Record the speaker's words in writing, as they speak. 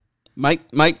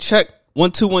Mic check.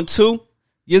 1 2 1 2.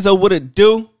 Yizzo, what it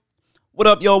do? What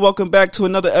up, y'all? Welcome back to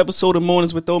another episode of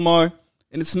Mornings with Omar.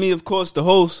 And it's me, of course, the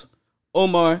host,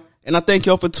 Omar. And I thank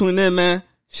y'all for tuning in, man.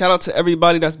 Shout out to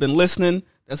everybody that's been listening,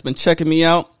 that's been checking me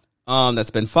out, that's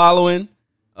been following.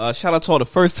 Shout out to all the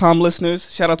first-time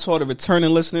listeners. Shout out to all the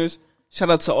returning listeners.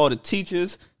 Shout out to all the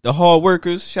teachers, the hard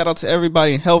workers. Shout out to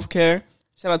everybody in healthcare.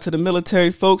 Shout out to the military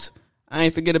folks. I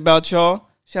ain't forget about y'all.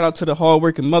 Shout out to the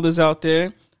hard-working mothers out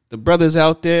there, the brothers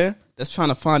out there that's trying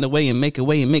to find a way and make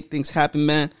things happen,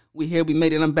 man. We here, we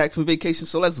made it. I'm back from vacation,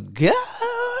 so let's go,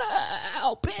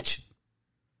 bitch.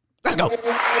 Let's go.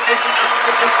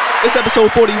 It's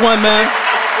episode 41, man.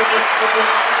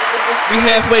 We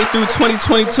halfway through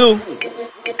 2022.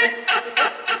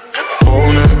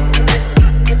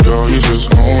 Girl, you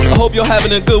just own it. I hope you're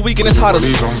having a good weekend. It's hot as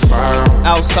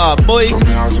outside, boy.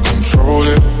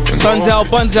 Sun's out,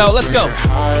 buns out. Let's go.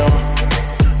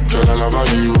 Girl, I love how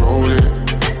you roll it.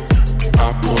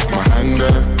 I put my hand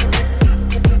there.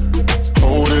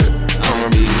 Hold it. I'ma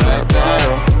be right by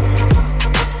you.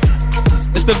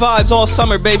 It's the vibes all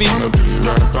summer, baby. I'ma be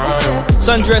right by you.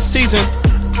 Sundress season.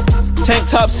 Tank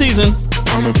top season.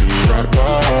 I'ma be right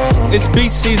by you. It's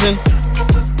beach season.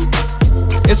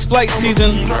 It's flight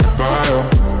season.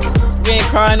 We ain't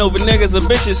crying over niggas or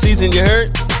bitches season, you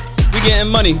heard? We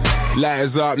getting money.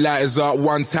 Lighters up,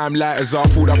 one time lighters up.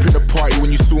 Pulled up in the party when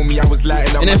you saw me, I was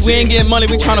lighting up. And if we ain't getting money,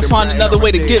 we trying to find another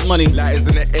way to get money. And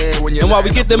while we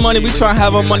get the money, we trying to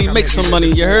have our money make some money,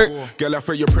 you heard? Girl, I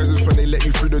felt your presence when they let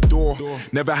you through the door.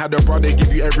 Never had a brother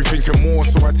give you everything and more,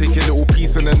 so I take a little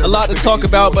piece and then a lot to talk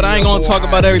about, but I ain't gonna talk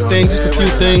about everything, just a few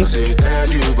things.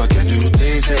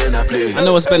 I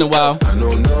know it's been a while, but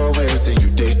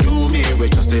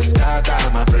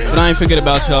I ain't forget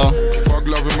about y'all.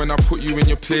 Loving when I put you in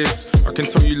your place. I can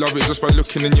tell you love it just by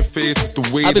looking in your face. It's the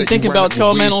way I've been thinking about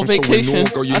y'all, man, on vacation.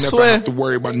 Girl, you I never swear. have to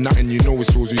worry about nothing. You know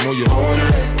it's yours. You know you own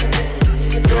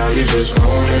it. Girl, you just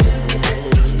own it.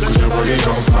 'Cause your body's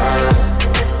on fire.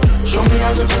 Show me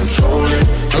how to control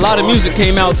it. A lot of music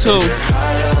came out too.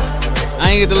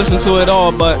 I ain't get to listen to it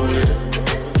all, but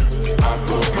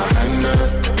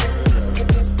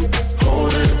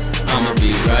I'ma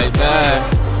be right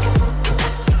back.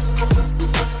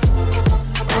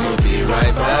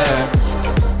 Right back.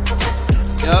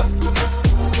 Yep.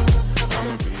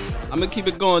 I'm gonna keep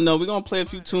it going though. We're gonna play a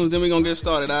few tunes, then we're gonna get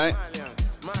started, alright?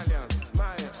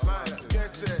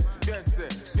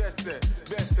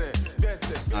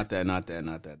 Not that.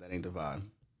 That ain't the vibe.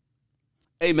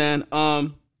 Hey man,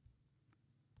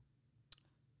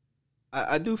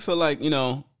 I do feel like, you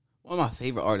know, one of my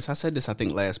favorite artists, I said this I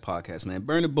think last podcast, man,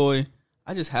 Burna Boy,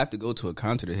 I just have to go to a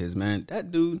concert of his, man.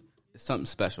 That dude is something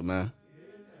special, man.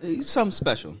 He's something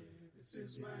special.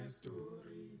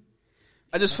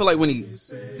 I just feel like when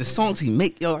the songs he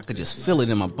make, yo, I could just feel it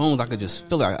in my bones. I could just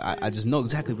feel it. I just know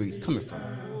exactly where he's coming from,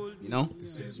 you know?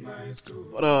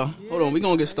 But hold on, we're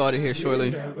going to get started here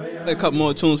shortly. Play a couple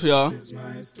more tunes for y'all.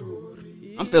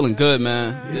 I'm feeling good,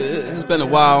 man. It's been a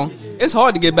while. It's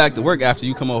hard to get back to work after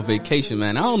you come off vacation,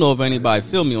 man. I don't know if anybody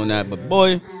feel me on that, but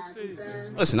boy,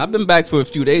 listen, I've been back for a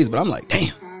few days, but I'm like,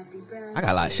 damn, I got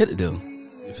a lot of shit to do.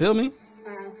 You feel me?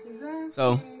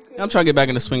 So, I'm trying to get back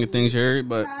in the swing of things here,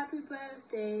 but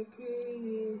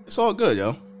it's all good,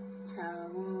 yo.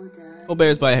 Hope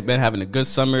everybody's been having a good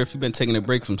summer. If you've been taking a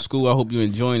break from school, I hope you're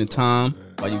enjoying the time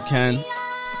while you can.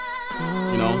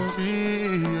 You know,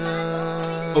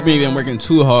 hope you ain't been working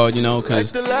too hard, you know,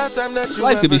 because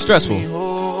life could be stressful.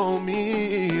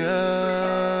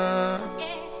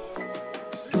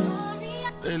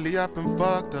 Lately I've been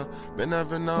fucked up, been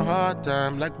having a hard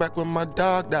time, like back when my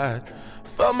dog died.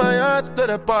 Felt my heart split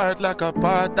apart like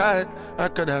apartheid. I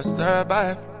could have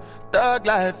survived. Thug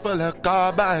life full of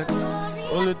carbide.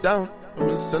 Hold it down, I'm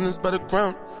a sentence by the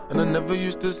crown. And I never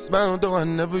used to smile, though I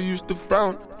never used to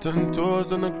frown. 10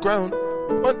 toes on the ground.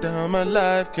 One day how my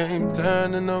life came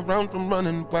turning around, from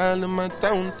running wild in my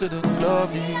town to the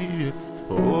glory.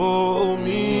 Oh,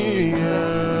 me,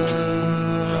 yeah.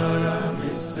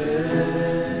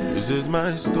 This is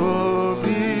my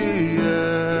story,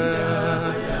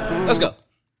 yeah. Let's go.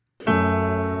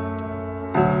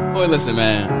 Boy, listen,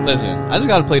 man. Listen, I just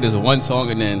gotta play this one song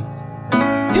and then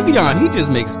Giveon, he just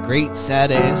makes great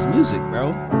sad ass music,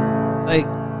 bro. Like,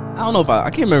 I don't know if I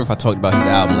can't remember if I talked about his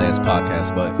album last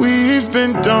podcast, but we've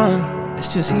been done.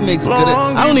 It's just he makes good.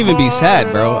 I don't even be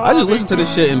sad, bro. I just listen to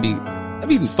this shit and be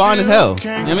fine as hell. You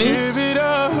know what I mean?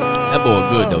 That boy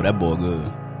good though. That boy good.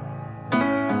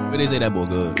 What they say? That boy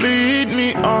good. Lead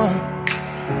me on.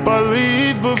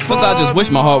 Sometimes I just wish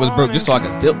my heart was broke just so I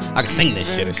could sing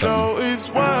this shit or something.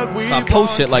 If I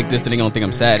post shit like this, then they gonna think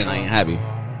I'm sad and I ain't happy.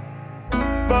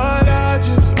 But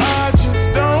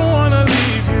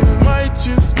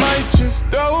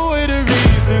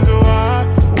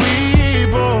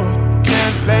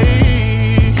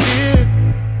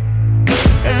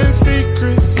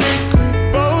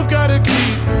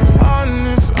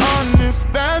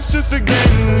once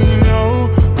again we know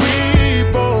we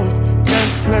both can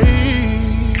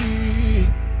play.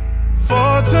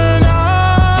 For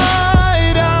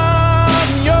tonight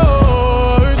I'm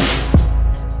yours,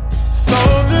 so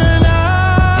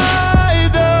deny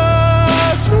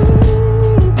the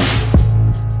truth,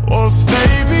 or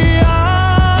stay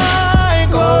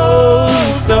behind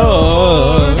closed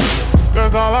doors.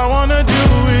 Cause all I wanna do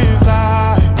is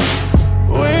lie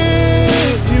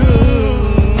with you,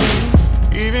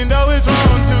 even though it's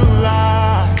wrong to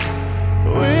lie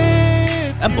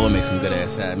with That boy makes some good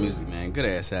ass sad music, man. Good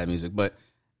ass sad music. But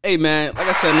hey, man, like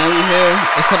I said, man, we here.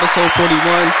 It's episode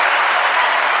 41.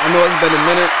 I know it's been a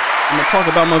minute. I'm gonna talk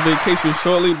about my vacation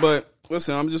shortly, but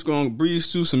listen, I'm just gonna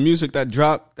breeze through some music that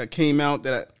dropped, that came out,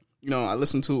 that I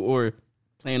listened to or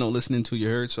plan on listening to. You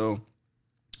heard. So,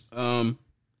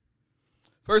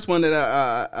 first one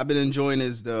that I've been enjoying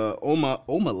is the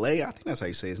Omalay. I think that's how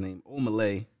you say his name,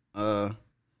 Omalay.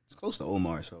 It's close to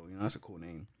Omar, so that's a cool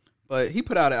name. But he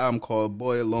put out an album called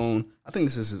Boy Alone. I think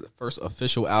this is his first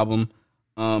official album.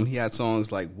 He had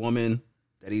songs like Woman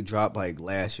that he dropped like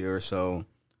last year or so.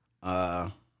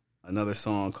 Another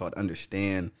song called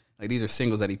Understand. Like, these are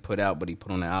singles that he put out, but he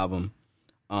put on the album.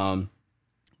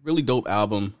 Really dope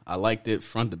album. I liked it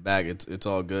front to back. It's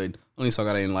all good. Only song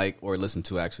I didn't like or listen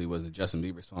to actually was the Justin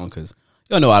Bieber song, because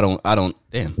y'all know I don't.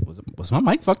 Damn, was my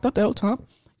mic fucked up that whole time?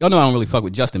 Y'all know I don't really fuck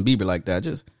with Justin Bieber like that,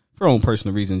 just for own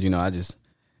personal reasons. I just,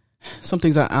 some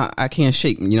things I can't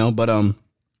shake. But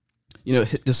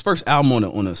this first album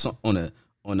on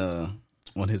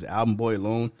his album Boy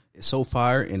Alone is so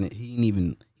fire, and he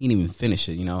ain't even finish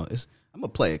it. I'm gonna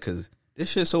play it because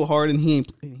this shit's so hard, and he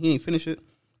ain't finish it.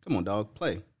 Come on, dog,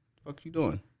 play. What the fuck you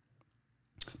doing?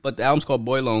 But the album's called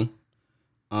Boy Alone.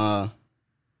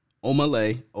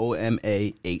 Omalay,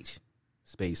 O-M-A-H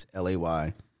space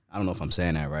L-A-Y. I don't know if I'm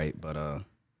saying that right, but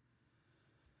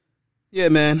yeah,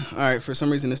 man. All right, for some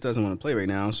reason this doesn't want to play right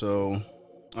now, so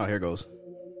here it goes.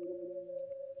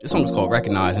 This song's called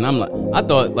Recognize, and I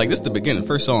thought like this is the beginning,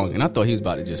 first song, and I thought he was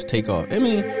about to just take off. I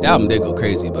mean, the album did go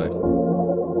crazy, but I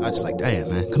was just like, damn,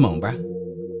 man, come on, bruh.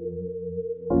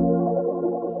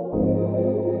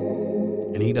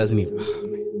 And he doesn't even. Oh,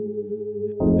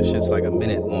 man. This shit's like a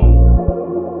minute long.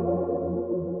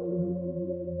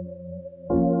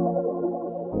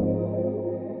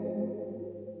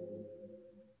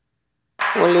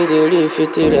 Only the real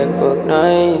fit to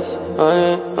recognize.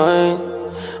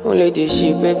 Only the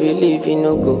sheep we believe in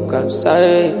no go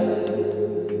capside.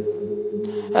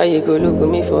 How you go look at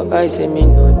me for eyes and me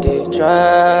no they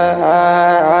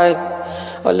try.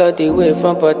 All of the way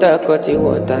from Port Harcourt to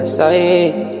water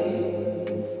side.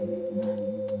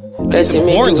 Let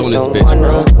me horns do on this some bitch,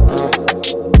 bro.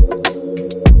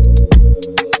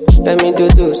 Let me do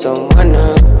some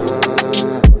wanna.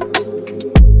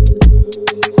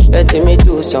 Let me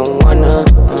do some wanna.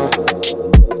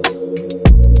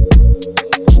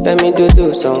 Let me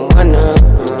do some wanna.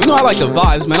 I like the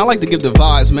vibes, man. I like to give the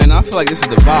vibes, man. I feel like this is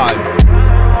the vibe.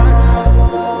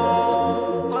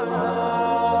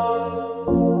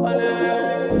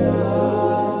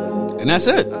 And that's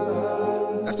it.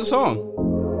 That's the song.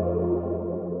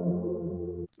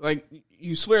 Like,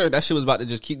 you swear that shit was about to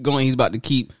just keep going. He's about to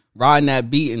keep riding that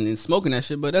beat and smoking that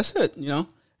shit, but that's it, And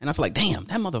I feel like, damn,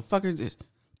 that motherfucker is.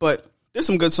 But there's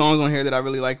some good songs on here that I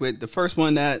really like with. The first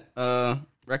one that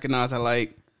Recognize I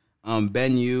like.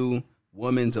 Ben You,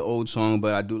 Woman's an old song,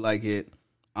 but I do like it.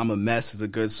 I'm a Mess is a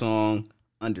good song.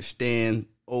 Understand,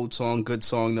 old song, good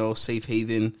song though. Safe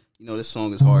Haven, this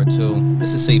song is hard too.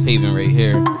 This is Safe Haven right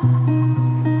here.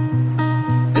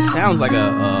 It sounds like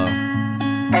a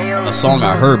song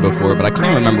I heard before, but I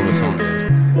can't remember what song it is.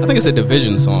 I think it's a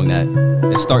Division song that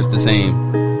it starts the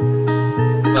same.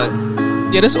 But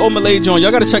yeah, this Omalay joint,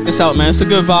 y'all gotta check this out, man. It's a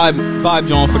good vibe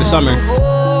joint for the summer.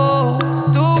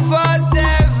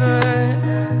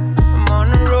 247, I'm on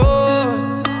the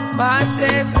road, my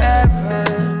safe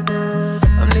haven.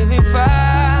 I'm living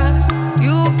fast,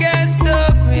 you can't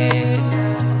stop me.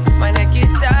 My neck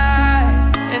is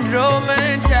tight and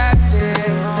Roman chocolate.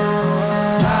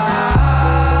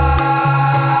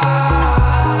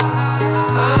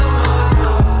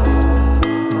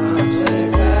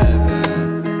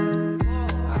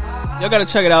 Y'all gotta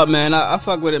check it out, man. I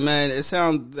fuck with it, man.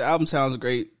 The album sounds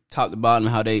great, top to bottom,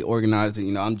 how they organized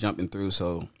it. I'm jumping through,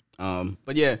 so.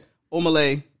 But yeah,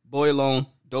 Omalay, Boy Alone,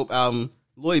 dope album.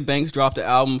 Lloyd Banks dropped the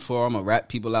album for all my rap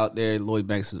people out there. Lloyd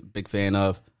Banks is a big fan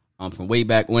of, from way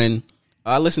back when.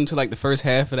 I listened to like the first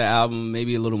half of the album,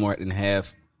 maybe a little more than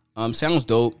half. Sounds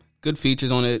dope. Good features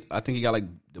on it. I think he got like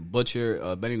the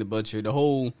Butcher, Benny the Butcher, the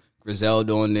whole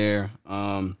Griselda on there.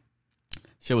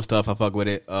 Shit was tough. I fuck with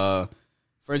it.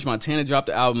 French Montana dropped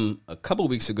the album a couple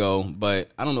weeks ago, but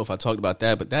I don't know if I talked about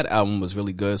that, but that album was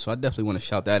really good, so I definitely want to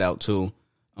shout that out too.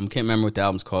 Can't remember what the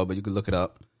album's called, but you can look it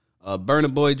up.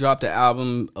 Burna Boy dropped the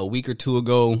album a week or two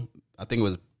ago. I think it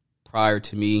was prior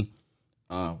to me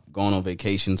going on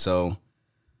vacation, so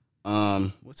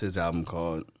what's his album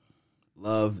called?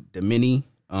 Love Domini.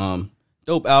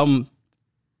 Dope album.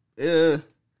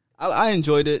 I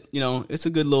enjoyed it. You know, it's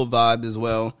a good little vibe as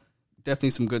well.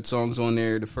 Definitely some good songs on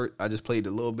there. I just played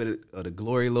a little bit of The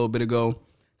Glory a little bit ago.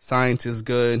 Science is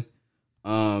good.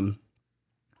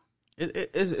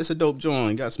 It's a dope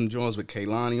joint. Got some joints with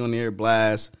Kehlani on there,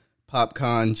 Blast,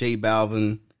 Popcorn, J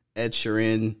Balvin, Ed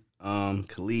Sheeran,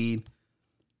 Khalid,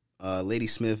 Lady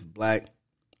Smith, Black.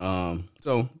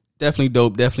 So definitely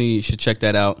dope. Definitely should check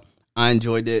that out. I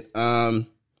enjoyed it. And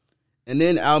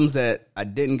then albums that I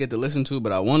didn't get to listen to,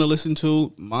 but I want to listen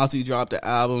to. Mozzie dropped the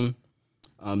album.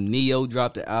 Neo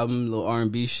dropped the album, little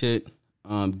R&B shit.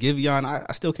 Giveon,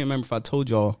 I still can't remember if I told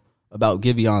y'all about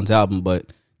Giveon's album, but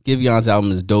Giveon's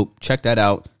album is dope. Check that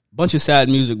out. Bunch of sad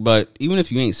music, but even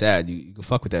if you ain't sad, you can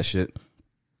fuck with that shit.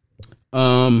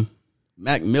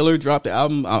 Mac Miller dropped the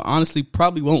album. I honestly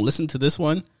probably won't listen to this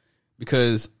one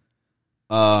because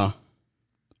what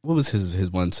was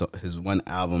his one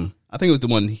album? I think it was the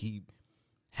one he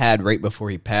had right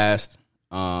before he passed.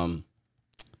 And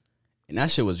that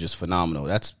shit was just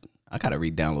phenomenal. I gotta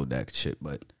re-download that shit,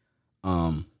 but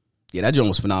yeah, that joint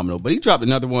was phenomenal. But he dropped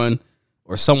another one,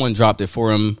 or someone dropped it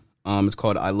for him. It's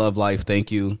called I Love Life,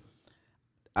 Thank You.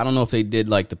 I don't know if they did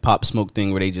like the Pop Smoke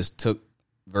thing where they just took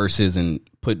verses and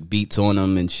put beats on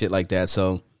them and shit like that.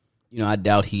 So, you know, I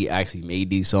doubt he actually made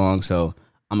these songs. So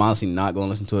I'm honestly not going to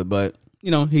listen to it. But,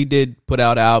 you know, he did put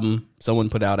out an album. Someone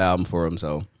put out an album for him.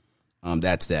 So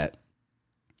that's that.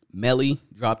 Melly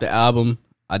dropped the album.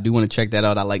 I do want to check that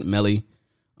out. I like Melly.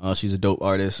 She's a dope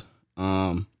artist.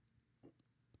 And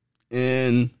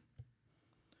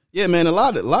yeah, man, a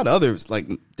lot of others, like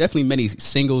definitely many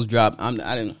singles dropped. Like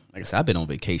I said, I've been on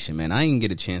vacation, man. I didn't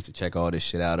get a chance to check all this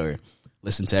shit out or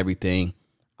listen to everything.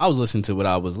 I was listening to what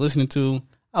I was listening to.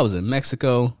 I was in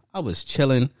Mexico. I was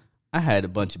chilling. I had a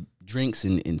bunch of drinks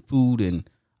and food, and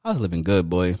I was living good,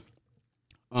 boy.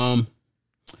 But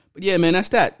yeah, man, that's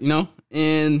that, you know.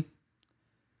 And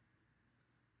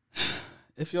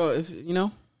if you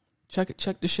know, check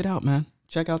this shit out, man.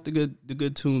 Check out the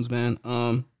good tunes, man.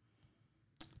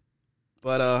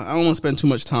 But I don't want to spend too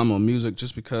much time on music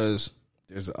just because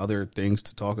there's other things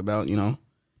to talk about, you know.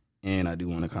 And I do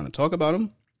want to kind of talk about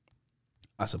them,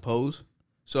 I suppose.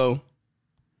 So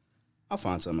I'll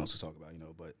find something else to talk about, you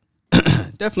know. But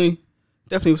definitely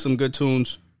with some good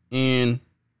tunes. And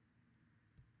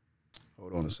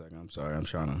hold on a second. I'm sorry. I'm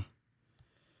trying to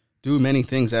do many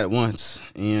things at once,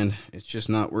 and it's just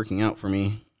not working out for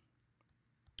me.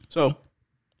 So,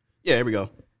 yeah, here we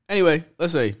go. Anyway,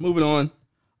 let's say, moving on.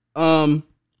 I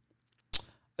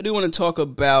do want to talk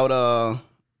about,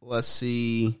 let's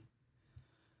see,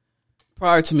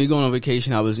 prior to me going on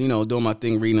vacation, I was, you know, doing my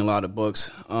thing, reading a lot of books,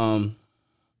 and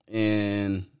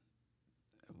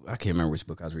I can't remember which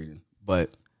book I was reading,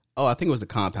 but, I think it was The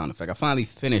Compound Effect. I finally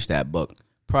finished that book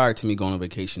prior to me going on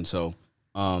vacation, so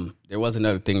there was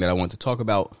another thing that I want to talk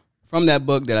about from that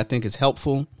book that I think is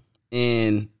helpful,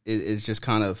 and it's just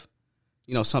kind of,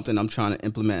 you know, something I'm trying to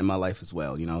implement in my life as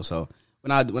well, you know. So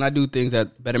when I do things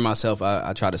that better myself,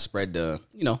 I try to spread the,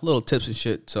 you know, little tips and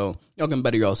shit so y'all can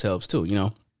better yourselves too, you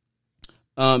know.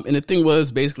 And the thing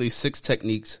was basically 6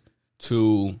 techniques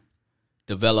to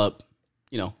develop,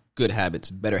 you know, good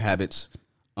habits, better habits,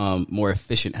 more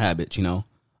efficient habits, you know.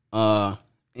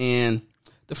 And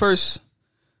the first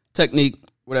technique,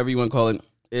 whatever you want to call it,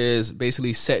 is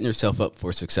basically setting yourself up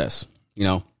for success, you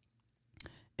know.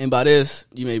 And by this,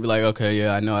 you may be like, okay,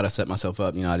 yeah, I know how to set myself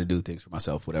up, you know how to do things for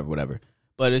myself, whatever.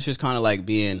 But it's just kind of like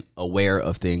being aware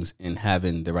of things and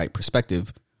having the right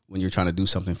perspective when you're trying to do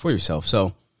something for yourself.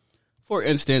 So, for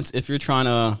instance, if you're trying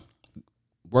to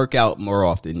work out more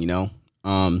often, you know,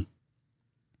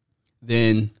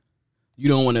 then you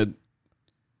don't want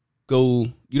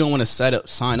to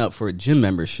sign up for a gym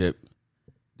membership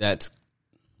that's,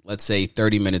 let's say,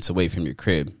 30 minutes away from your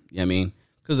crib. You know what I mean?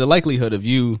 Because the likelihood of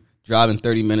you driving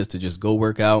 30 minutes to just go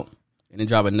work out and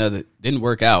then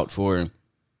work out for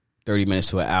 30 minutes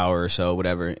to an hour or so,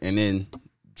 whatever, and then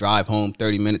drive home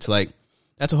 30 minutes, like,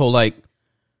 that's a whole, like,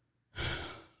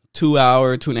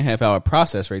 2.5 hour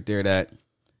process right there that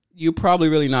you're probably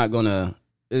really not going to,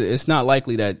 it's not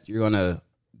likely that you're going to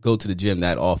go to the gym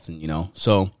that often, you know?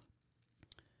 So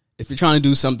if you're trying to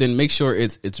do something, make sure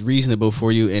it's reasonable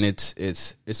for you and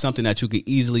it's something that you could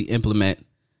easily implement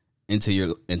into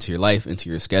your life, into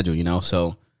your schedule, you know?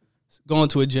 So going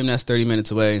to a gym that's 30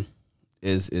 minutes away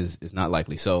is not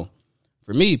likely. So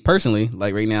for me personally,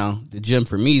 like right now, the gym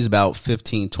for me is about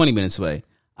 15, 20 minutes away.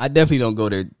 I definitely don't go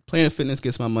there. Planet Fitness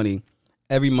gets my money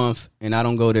every month, and I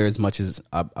don't go there as much as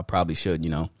I probably should,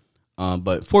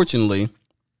 But fortunately,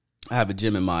 I have a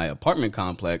gym in my apartment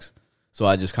complex, so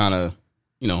I just kind of,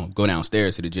 go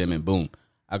downstairs to the gym and boom,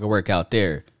 I can work out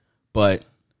there. But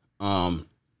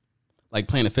like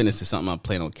Planet Fitness is something I'm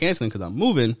planning on canceling because I'm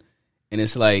moving, and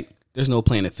it's like there's no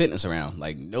Planet Fitness around,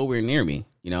 like nowhere near me.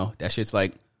 That shit's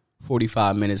like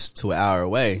 45 minutes to an hour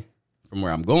away from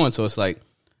where I'm going. So it's like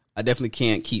I definitely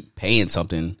can't keep paying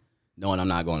something knowing I'm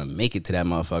not going to make it to that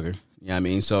motherfucker. You know what I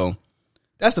mean? So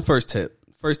that's the first tip.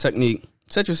 First technique,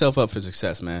 set yourself up for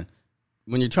success, man.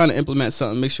 When you're trying to implement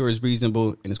something, make sure it's reasonable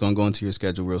and it's going to go into your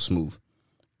schedule real smooth.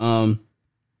 Another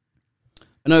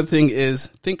thing is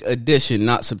think addition,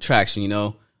 not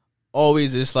subtraction,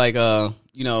 Always it's like, when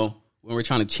we're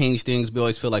trying to change things, we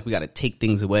always feel like we got to take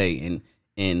things away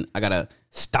and I got to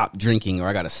stop drinking or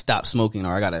I got to stop smoking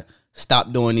or I got to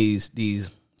stop doing these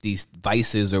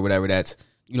vices or whatever that's,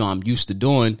 I'm used to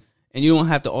doing. And you don't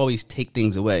have to always take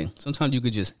things away. Sometimes you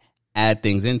could just add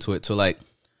things into it. So like,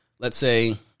 let's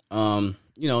say,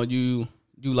 you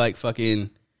like fucking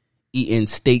eating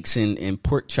steaks and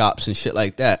pork chops and shit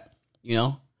like that,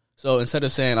 So instead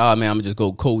of saying, oh man, I'm gonna just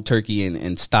go cold turkey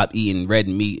and stop eating red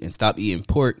meat and stop eating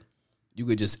pork, you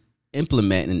could just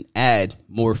implement and add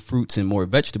more fruits and more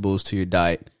vegetables to your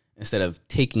diet instead of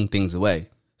taking things away.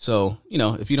 So,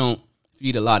 if you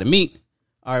eat a lot of meat,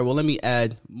 all right, well, let me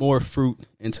add more fruit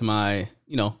into my,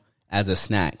 as a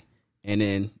snack. And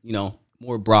then,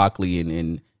 more broccoli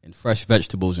and fresh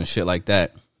vegetables and shit like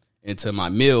that into my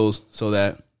meals so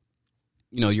that,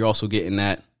 you're also getting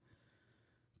that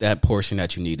portion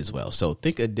that you need as well. So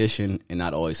think addition and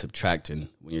not always subtracting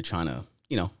when you're trying to,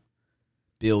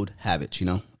 build habits,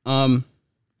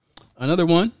 Another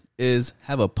one is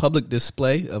have a public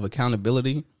display of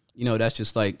accountability. That's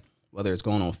just like whether it's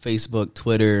going on Facebook,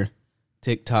 Twitter,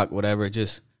 TikTok, whatever,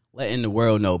 just letting the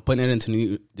world know, putting it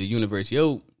into the universe.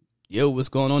 Yo, what's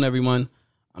going on, everyone?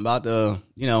 I'm about to,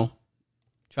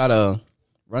 try to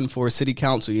run for city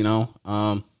council,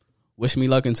 wish me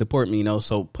luck and support me,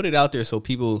 so put it out there so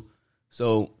people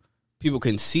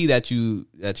can see that you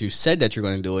said that you're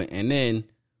going to do it. And then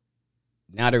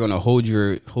now they're going to hold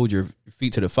your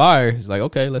feet to the fire. It's like,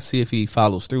 okay, let's see if he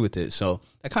follows through with it. So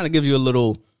that kind of gives you a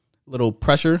little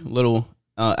pressure,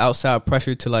 outside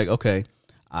pressure to like, okay,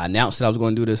 I announced that I was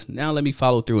going to do this. Now let me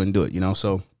follow through and do it,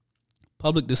 So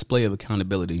public display of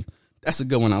accountability. That's a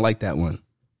good one. I like that one.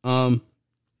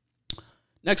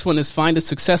 Next one is find a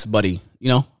success buddy.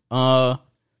 If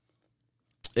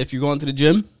you're going to the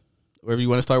gym, or if you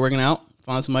want to start working out,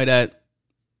 find somebody that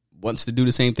wants to do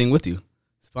the same thing with you.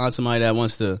 Find somebody that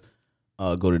wants to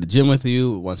go to the gym with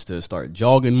you, wants to start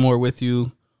jogging more with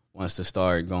you, wants to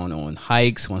start going on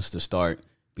hikes, wants to start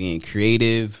being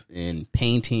creative and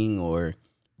painting or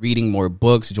reading more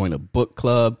books, join a book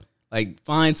club. Like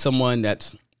find someone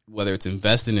that's, whether it's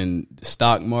investing in the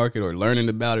stock market or learning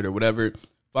about it or whatever,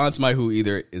 find somebody who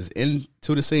either is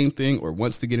into the same thing or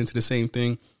wants to get into the same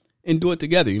thing and do it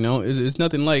together. It's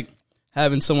nothing like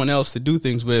having someone else to do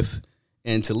things with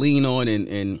and to lean on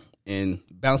and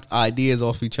bounce ideas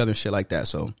off each other and shit like that.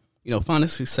 So, find a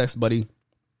success buddy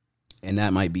and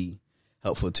that might be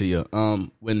helpful to you.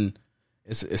 When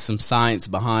it's some science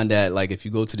behind that, like if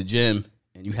you go to the gym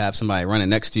and you have somebody running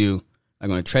next to you, like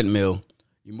on a treadmill,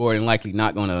 you're more than likely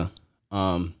not gonna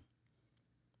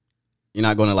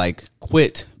like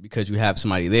quit because you have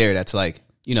somebody there that's like,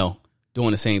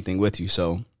 doing the same thing with you.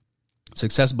 So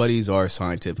success buddies are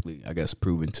scientifically, I guess,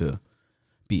 proven to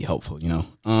be helpful,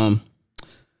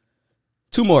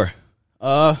 Two more.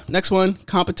 Next one,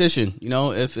 competition.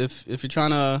 If you're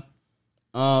trying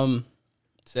to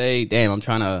say, damn, I'm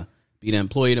trying to be the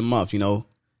employee of the month,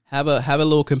 have a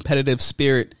little competitive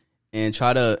spirit and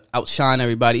try to outshine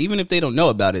everybody, even if they don't know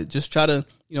about it. Just try to,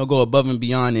 go above and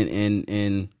beyond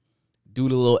and do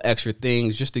the little extra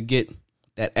things just to get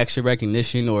that extra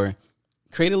recognition or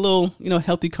create a little,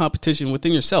 healthy competition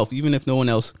within yourself, even if no one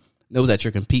else knows that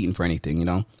you're competing for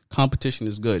anything. Competition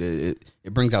is good.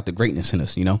 It brings out the greatness in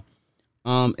us,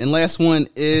 And last one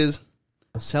is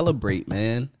celebrate,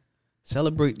 man.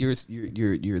 Celebrate your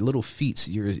little feats,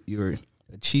 your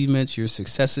achievements, your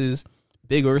successes,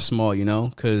 big or small,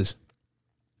 because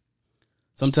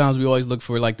sometimes we always look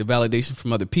for like the validation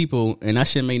from other people and that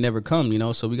shit may never come,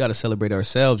 so we got to celebrate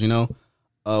ourselves, One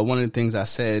of the things I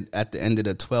said at the end of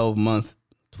the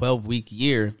 12-week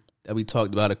year that we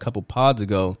talked about a couple pods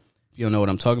ago, if you don't know what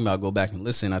I'm talking about, go back and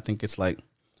listen. I think it's like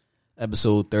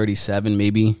episode 37,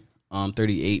 maybe,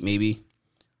 38, maybe.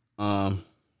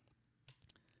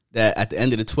 that at the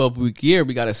end of the 12-week year,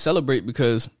 we got to celebrate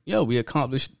because, we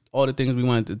accomplished all the things we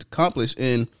wanted to accomplish.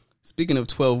 And speaking of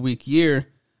 12-week year,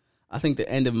 I think the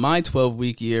end of my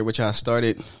 12-week year, which I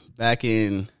started back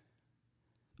in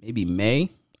maybe May,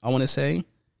 I want to say.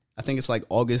 I think it's like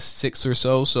August 6th or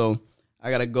so. So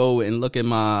I got to go and look at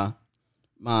my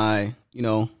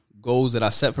goals that I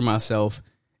set for myself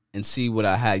and see what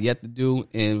I had yet to do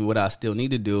and what I still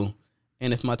need to do.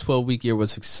 And if my 12-week year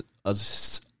was if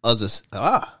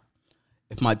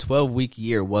my 12-week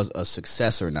year was a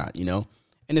success or not, And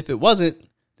if it wasn't,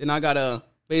 then I got to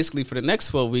basically for the next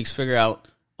 12 weeks figure out,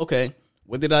 okay,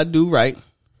 what did I do right?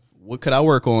 What could I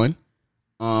work on?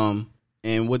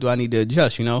 And what do I need to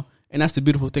adjust, And that's the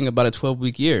beautiful thing about a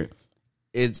 12-week year.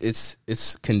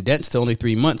 It's condensed to only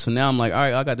 3 months. So now I'm like, all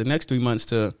right, I got the next 3 months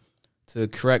to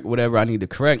correct whatever I need to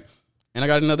correct. And I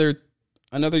got another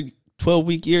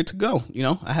 12-week year to go.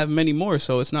 I have many more.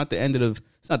 So it's not the end of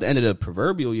the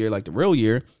proverbial year, like the real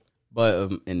year.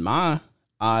 But in my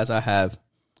eyes, I have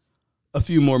a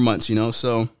few more months,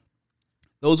 So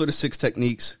those are the 6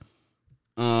 techniques.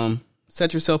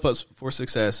 Set yourself up for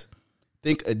success.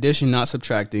 Think addition, not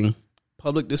subtracting.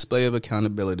 Public display of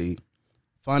accountability.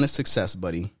 Find a success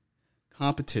buddy.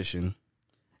 Competition.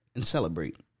 And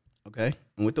celebrate. Okay?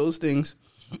 And with those things,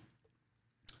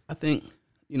 I think,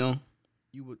 you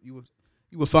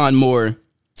would find more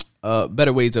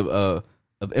better ways of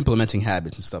implementing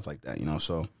habits and stuff like that,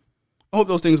 So I hope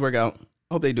those things work out.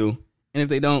 I hope they do. And if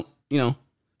they don't,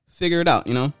 figure it out,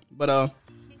 But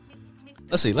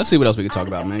let's see what else we can talk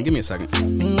about, man. Give me a second.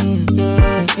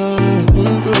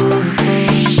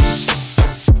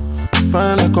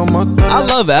 I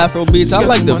love Afro beats. I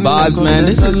like the vibes, man.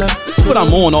 This is what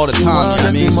I'm on all the time. You know what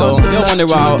I mean? So you don't wonder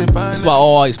why. That's why I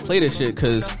always play this shit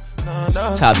because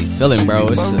that's how I be feeling, bro.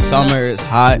 It's the summer. It's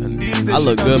hot. I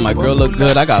look good. My girl look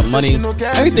good. I got money.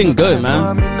 Everything good,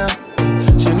 man.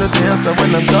 She no dancer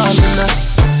when I'm calling her.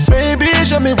 Baby,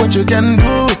 show me what you can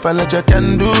do. If I let you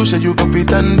can do, show you go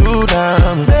fit and do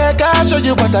down. Make I show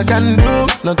you what I can do.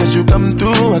 Long as you come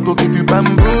through, I go give you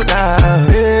bamboo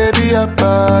down. Baby, your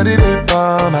body they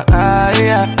for my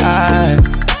eye.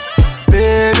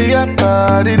 Baby, your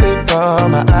body they for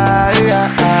my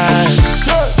eye.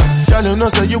 Girl, you know,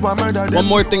 so you are murder. One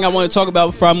more thing I want to talk about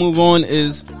before I move on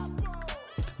is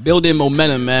building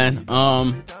momentum, man.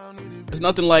 There's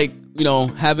nothing like,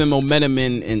 having momentum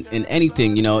in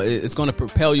anything, it's going to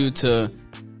propel you to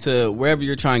wherever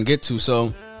you're trying to get to.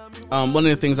 So, one of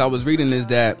the things I was reading is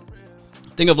that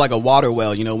think of like a water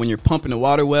well, when you're pumping a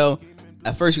water well,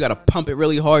 at first you got to pump it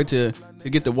really hard to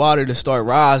get the water to start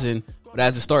rising. But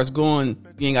as it starts going,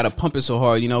 you ain't got to pump it so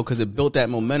hard, because it built that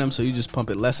momentum. So you just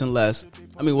pump it less and less.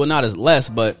 I mean, well, not as less,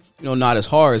 but, not as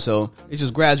hard. So it's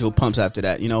just gradual pumps after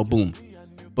that, boom,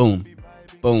 boom,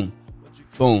 boom.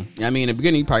 Boom. You know what I mean? In the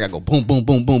beginning, you probably got to go boom, boom,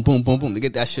 boom, boom, boom, boom, boom to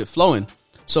get that shit flowing.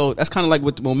 So that's kind of like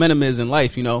what the momentum is in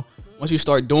life, Once you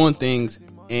start doing things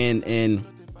and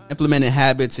implementing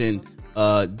habits and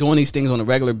doing these things on a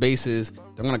regular basis,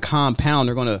 they're going to compound.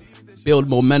 They're going to build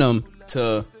momentum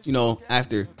to,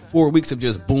 after 4 weeks of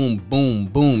just boom, boom,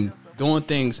 boom, doing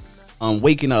things,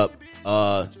 waking up,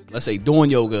 let's say doing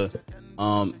yoga,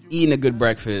 eating a good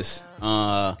breakfast,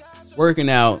 working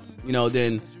out,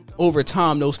 then over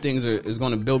time, those things is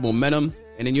going to build momentum,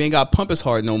 and then you ain't got to pump as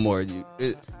hard no more.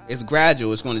 It's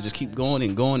gradual. It's going to just keep going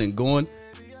and going and going.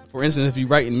 For instance, if you're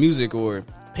writing music or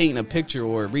painting a picture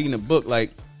or reading a book,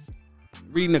 like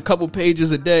reading a couple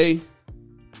pages a day,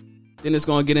 then it's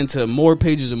going to get into more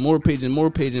pages and more pages and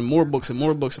more pages and more books and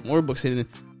more books and more books. And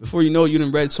before you know, you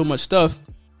done read so much stuff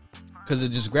because it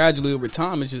just gradually over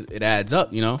time, it adds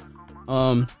up,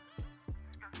 One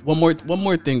more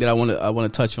thing that I want to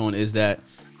touch on is that,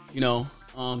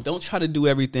 don't try to do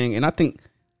everything. And I think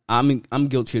I'm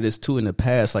guilty of this too in the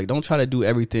past. Like, don't try to do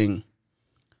everything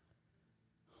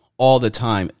all the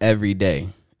time, every day.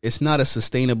 It's not a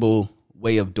sustainable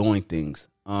way of doing things.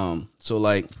 So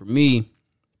like for me,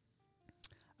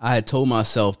 I had told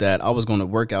myself that I was going to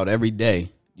work out every day,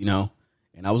 and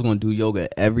I was going to do yoga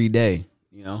every day,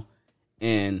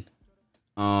 and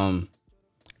I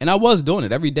was doing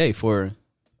it every day for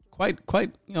quite,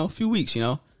 a few weeks,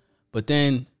 but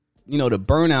then, the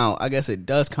burnout, I guess it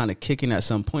does kind of kick in at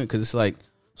some point because it's like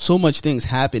so much things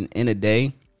happen in a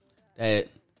day that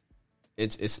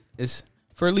it's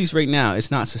for at least right now,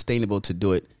 it's not sustainable to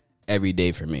do it every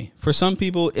day for me. For some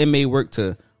people, it may work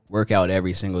to work out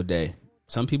every single day.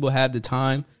 Some people have the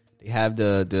time, they have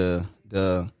the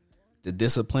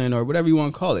discipline or whatever you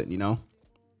want to call it,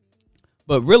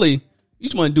 But really, you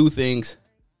just want to do things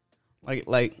like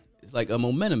it's like a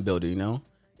momentum builder,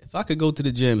 If I could go to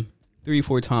the gym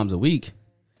 3-4 times a week,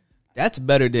 that's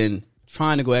better than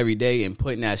trying to go every day and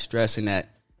putting that stress and that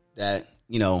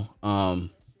you know,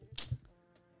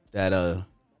 that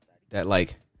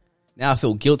like, now I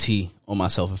feel guilty on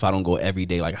myself if I don't go every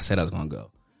day like I said I was gonna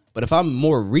go. But if I'm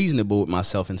more reasonable with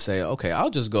myself and say, okay, I'll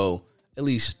just go at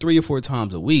least 3 or 4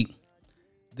 times a week,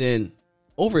 then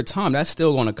over time that's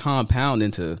still going to compound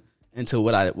into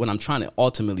what I'm trying to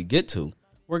ultimately get to.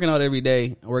 Working out every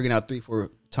day and working out 3-4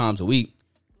 times a week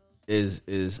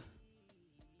is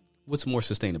what's more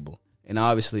sustainable. And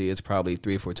obviously it's probably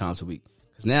 3 or 4 times a week.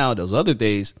 Because now those other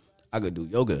days I could do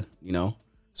yoga, you know.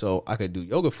 So I could do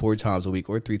yoga 4 times a week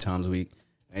or 3 times a week,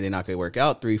 and then I could work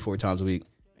out 3-4 times a week,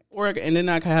 and then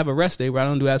I could have a rest day where I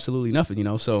don't do absolutely nothing, you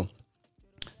know. So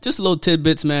just little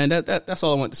tidbits, man. That's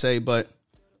all I want to say. But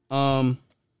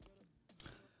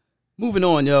moving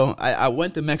on, yo. I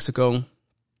went to Mexico.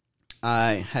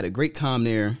 I had a great time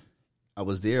there. I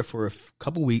was there for a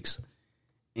couple weeks,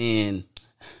 and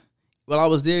while I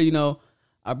was there, you know,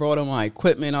 I brought on my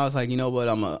equipment. I was like, you know what?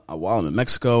 While I'm in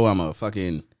Mexico, I'm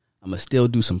gonna still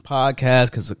do some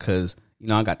podcasts because you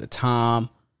know I got the time.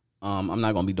 I'm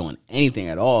not gonna be doing anything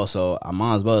at all, so I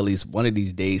might as well at least one of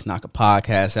these days knock a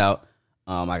podcast out.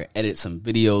 I can edit some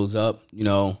videos up, you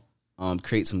know,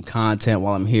 create some content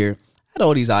while I'm here. I had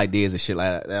all these ideas and shit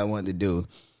like that I wanted to do,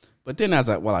 but then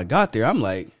while I got there, I'm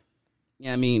like,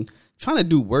 yeah, I mean, trying to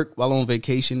do work while on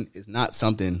vacation is not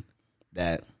something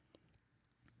that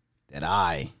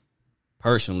I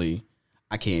personally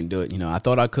I can't do it. You know, I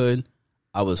thought I could.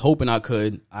 I was hoping I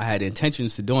could. I had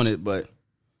intentions to doing it, but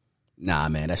nah,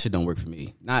 man, that shit don't work for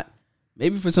me. Not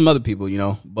maybe for some other people, you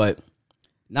know, but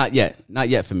not yet. Not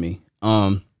yet for me.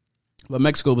 But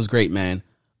Mexico was great, man.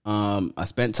 I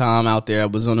spent time out there. I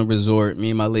was on a resort.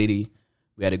 Me and my lady,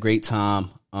 we had a great time.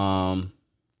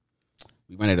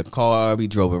 We rented a car. We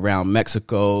drove around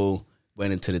Mexico.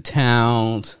 Went into the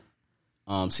towns.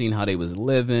 Seeing how they was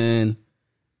living,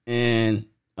 and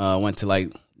went to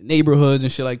like neighborhoods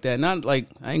and shit like that. Not like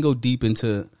I ain't go deep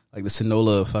into like the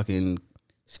Sinaloa fucking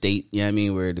state, you know what I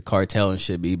mean, where the cartel and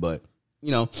shit be, but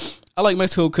you know, I like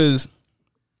Mexico because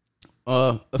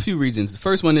a few reasons. The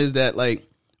first one is that like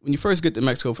when you first get to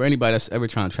Mexico, for anybody that's ever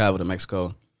trying to travel to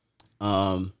Mexico,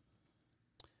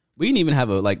 we didn't even have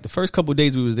the first couple of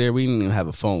days we was there, we didn't even have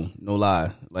a phone, no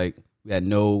lie. Like we had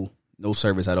no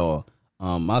service at all.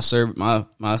 My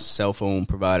cell phone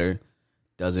provider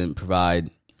doesn't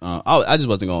provide. I just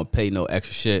wasn't gonna pay no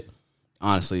extra shit,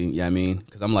 honestly. Yeah, I mean,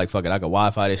 because I'm like, fuck it, I could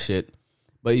Wi-Fi this shit.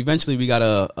 But eventually, we got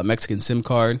a Mexican SIM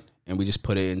card, and we just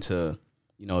put it into,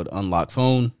 you know, the unlocked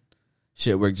phone.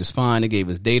 Shit worked just fine. They gave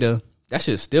us data. That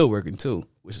shit's still working too,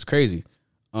 which is crazy.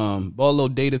 Bought a little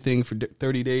data thing for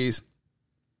 30 days.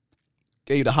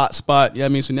 Gave the hotspot. Yeah, I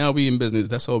mean, so now we in business.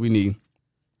 That's all we need.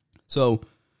 So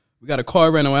we got a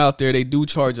car rental out there. They do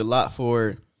charge a lot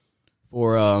for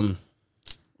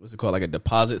what's it called, like a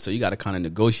deposit. So you got to kind of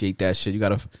negotiate that shit. You got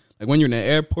to, like when you're in the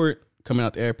airport, coming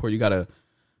out the airport, you got to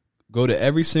go to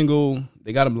every single,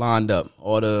 they got them lined up,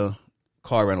 all the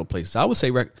car rental places. I would say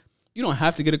you don't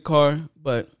have to get a car,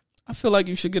 but I feel like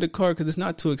you should get a car because it's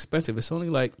not too expensive. It's only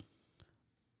like,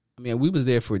 I mean, we was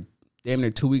there for damn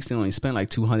near 2 weeks and only spent like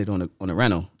 $200 on the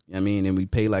rental. You know what I mean? And we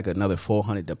paid like another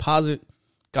 $400 deposit,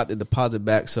 got the deposit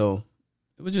back. So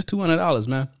it was just $200,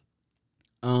 man.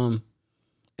 And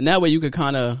that way you could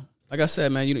kind of, like I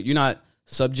said, man, you're not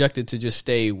subjected to just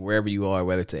stay wherever you are,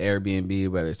 whether it's an Airbnb,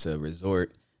 whether it's a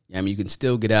resort. Yeah, I mean, you can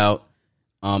still get out.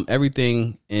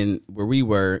 Everything in where we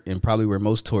were and probably where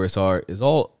most tourists are is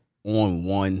all on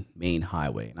one main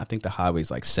highway. And I think the highway is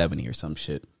like 70 or some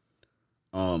shit.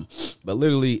 But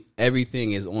literally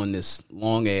everything is on this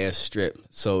long ass strip.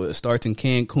 So it starts in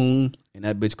Cancun and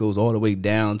that bitch goes all the way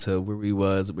down to where we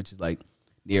was, which is like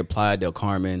near Playa del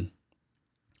Carmen.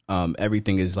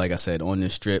 Everything is, like I said, on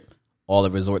this strip. All the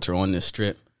resorts are on this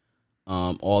strip.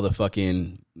 All the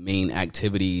fucking main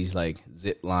activities like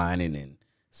zip lining and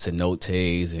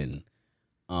cenotes and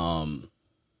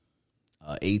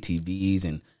ATVs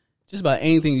and just about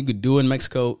anything you could do in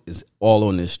Mexico is all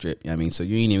on this strip. You know what I mean? So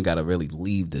you ain't even got to really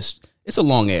leave this. It's a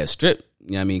long ass strip.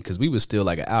 You know what I mean? Because we was still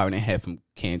like an hour and a half from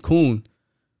Cancun.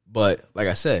 But like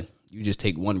I said, you just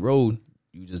take one road.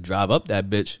 You just drive up that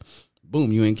bitch.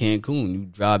 Boom, you in Cancun. You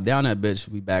drive down that bitch.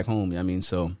 We back home. You know what I mean?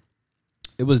 So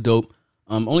it was dope.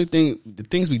 The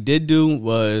things we did do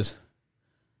was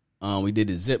we did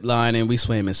the zip lining. We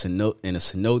swam in a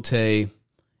cenote,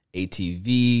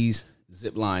 ATVs,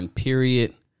 zip line,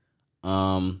 period.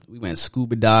 We went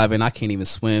scuba diving. I can't even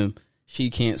swim. She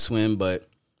can't swim, but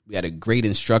we had a great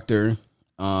instructor.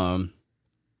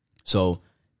 So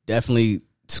definitely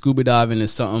scuba diving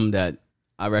is something that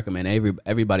I recommend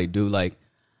everybody do. Like,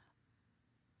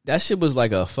 that shit was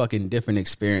like a fucking different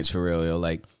experience for real, yo.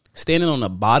 Like standing on the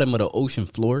bottom of the ocean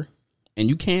floor and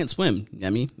you can't swim. I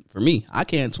mean, for me, I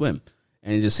can't swim.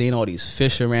 And just seeing all these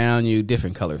fish around you,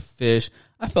 different color fish.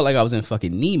 I felt like I was in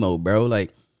fucking Nemo, bro.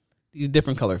 Like these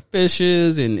different color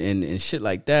fishes and shit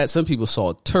like that. Some people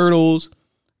saw turtles.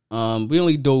 We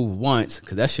only dove once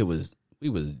because that shit was, we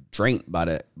was drained by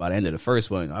the end of the first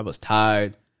one. I was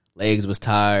tired. Legs was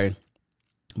tired.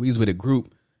 We was with a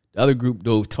group. The other group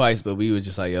dove twice, but we was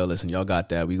just like, yo, listen, y'all got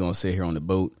that. We gonna sit here on the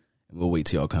boat and we'll wait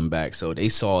till y'all come back. So they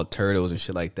saw turtles and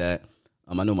shit like that.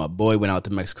 I know my boy went out to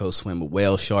Mexico, swim with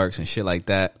whale sharks and shit like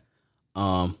that.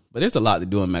 But there's a lot to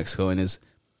do in Mexico, and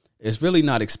it's really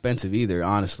not expensive either,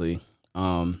 honestly.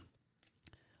 I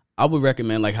would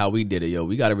recommend like how we did it, yo.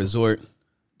 We got a resort.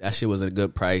 That shit was a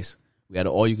good price. We had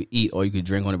all you could eat, all you could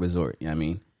drink on the resort. You know what I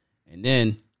mean? And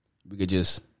then we could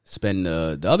just spend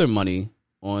the other money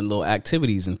on little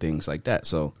activities and things like that.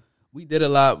 So we did a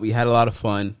lot. We had a lot of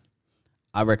fun.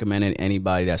 I recommend it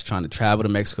anybody that's trying to travel to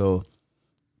Mexico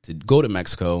to go to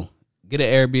Mexico, get an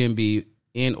Airbnb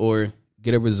and or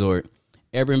get a resort.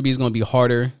 Airbnb is going to be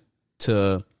harder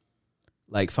to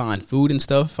like find food and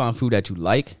stuff, find food that you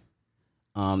like.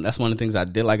 That's one of the things I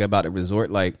did like about the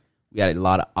resort. Like we had a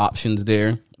lot of options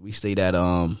there. We stayed at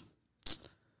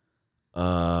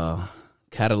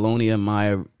Catalonia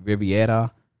Maya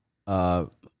Riviera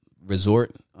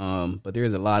resort. But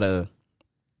there's a lot of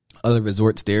other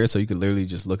resorts there, so you could literally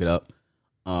just look it up.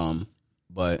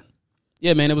 But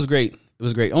yeah, man, it was great. It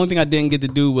was great. Only thing I didn't get to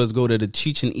do was go to the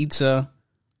Chichen Itza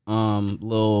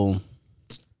little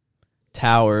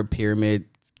tower pyramid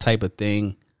type of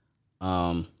thing.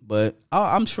 But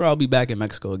I'm sure I'll be back in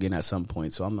Mexico again at some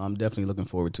point. So I'm definitely looking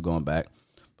forward to going back.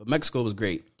 But Mexico was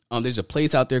great. There's a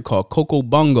place out there called Coco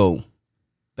Bongo.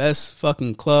 Best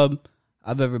fucking club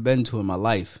I've ever been to in my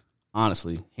life.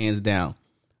 Honestly, hands down.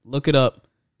 Look it up.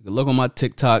 You can look on my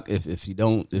TikTok if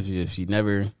you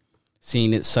never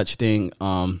seen it, such thing.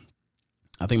 I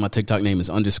think my TikTok name is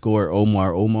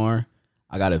 _Omar.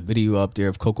 I got a video up there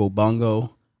of Coco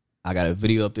Bongo. I got a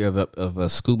video up there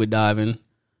of scuba diving.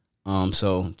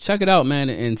 So check it out, man,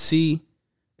 and see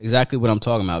exactly what I'm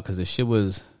talking about, because the shit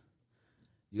was,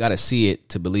 you got to see it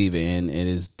to believe it, and it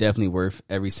is definitely worth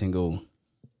every single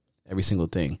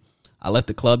thing. I left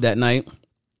the club that night.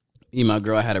 Me and my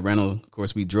girl, I had a rental. Of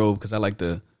course, we drove because I like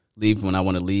to leave when I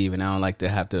want to leave, and I don't like to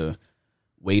have to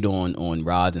wait on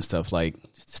rods and stuff like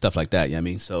that. You know what I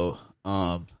mean? So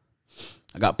I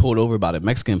got pulled over by the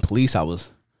Mexican police. I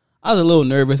was a little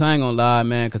nervous. I ain't gonna lie,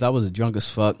 man, because I was drunk as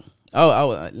fuck.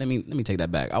 Let me take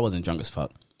that back. I wasn't drunk as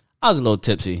fuck. I was a little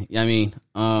tipsy. You know what I mean?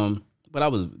 But I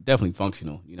was definitely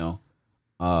functional. You know.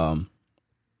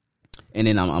 And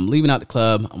then I'm leaving out the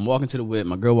club. I'm walking to the whip.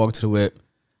 My girl walking to the whip.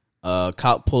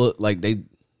 Cop pull it, like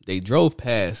they drove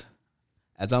past.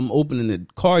 As I'm opening the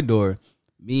car door,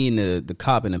 me and the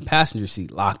cop in the passenger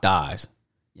seat locked eyes.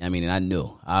 You know what I mean?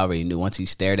 And I already knew. Once he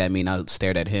stared at me and I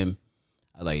stared at him,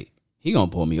 I like, he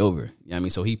gonna pull me over. You know what I mean?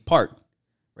 So he parked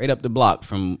right up the block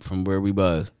from where we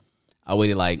was. I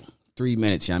waited like 3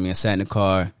 minutes. You know what I mean? I sat in the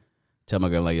car, tell my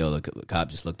girl like, yo, look, the cop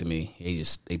just looked at me.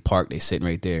 They parked. They sitting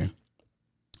right there.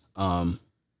 So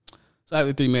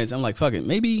after 3 minutes, I'm like, fuck it.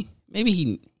 Maybe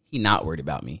he not worried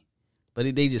about me, but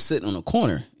they just sitting on the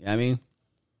corner. You know what I mean?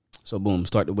 So boom,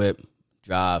 start the whip,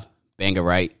 drive, bang a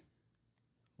right.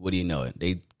 What do you know it?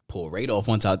 They pull right off.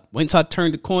 Once I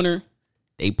turned the corner,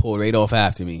 they pulled right off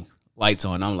after me. Lights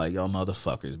on. I'm like, yo,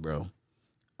 motherfuckers, bro.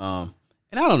 And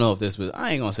I don't know if this was,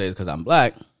 I ain't gonna say it's because I'm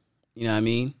black. You know what I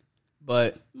mean?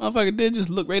 But motherfucker did just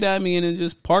look right at me and then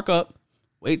just park up,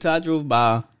 wait till I drove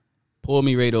by, pull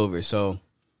me right over. So,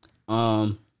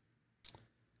 pull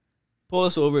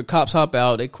us over. Cops hop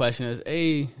out. They question us.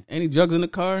 Hey, any drugs in the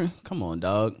car? Come on,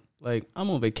 dog. Like, I'm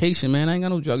on vacation, man. I ain't got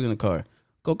no drugs in the car.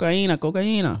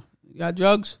 Cocaína. You got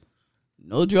drugs?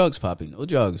 No drugs, Poppy. No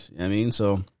drugs. You know what I mean?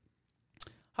 So,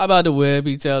 how about the whip?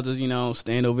 He tells us,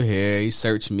 stand over here. He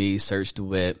searched me, searched the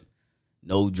whip.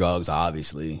 No drugs,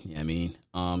 obviously. You know what I mean?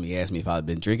 He asked me if I'd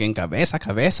been drinking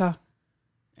cabeza.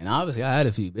 And obviously, I had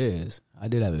a few beers. I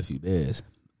did have a few beers.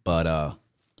 But,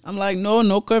 I'm like,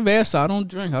 no cabeza. I don't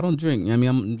drink. You know what I mean?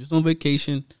 I'm just on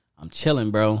vacation. I'm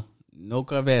chilling, bro. No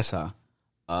cabeza.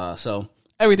 So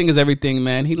everything is everything,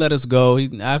 man. He let us go. He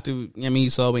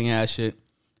saw we ain't had shit.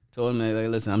 Told him, like,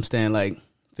 listen, I'm staying like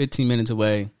 15 minutes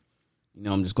away.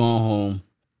 I'm just going home.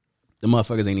 The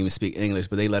motherfuckers ain't even speak English,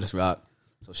 but they let us rock.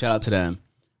 So shout out to them.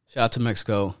 Shout out to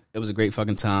Mexico. It was a great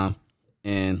fucking time.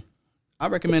 And I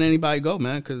recommend anybody go,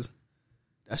 man, because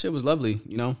that shit was lovely,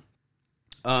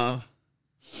 But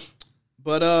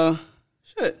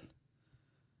shit.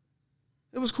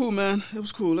 It was cool, man. It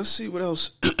was cool. Let's see what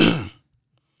else.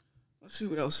 Let's see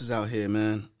what else is out here,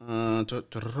 man. I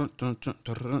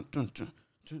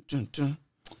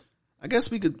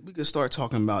guess we could start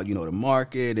talking about, you know, the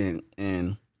market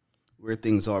and where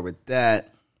things are with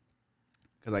that.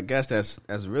 Because I guess that's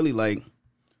really like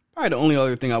probably the only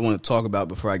other thing I want to talk about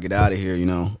before I get out of here, you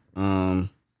know.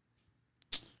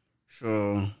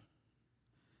 So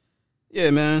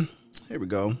yeah, man. Here we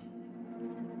go.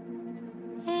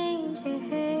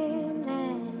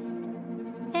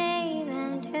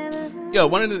 Yo,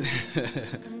 one of the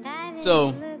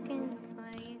so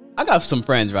I got some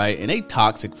friends, right? And they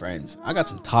toxic friends. I got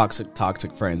some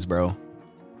toxic friends, bro.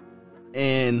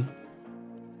 And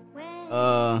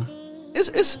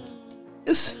it's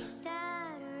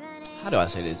how do I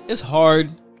say this? It's hard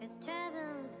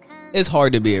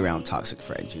to be around toxic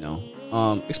friends, you know.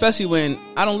 Especially when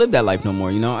I don't live that life no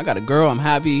more, you know. I got a girl, I'm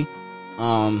happy.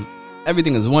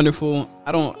 Everything is wonderful.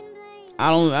 I don't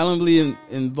really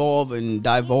involve and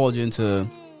divulge into,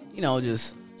 you know,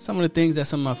 just some of the things that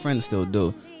some of my friends still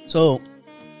do. So,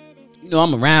 you know,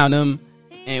 I'm around them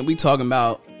and they're talking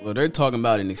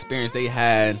about an experience they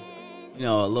had, you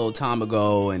know, a little time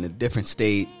ago in a different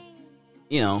state,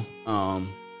 you know,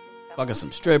 fucking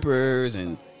some strippers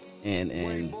and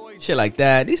shit like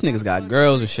that. These niggas got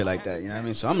girls and shit like that, you know what I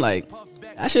mean? So I'm like,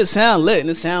 that shit sound lit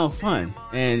and it sound fun.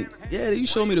 And yeah, you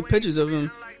show me the pictures of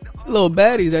them. Little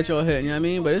baddies that y'all hit, you know what I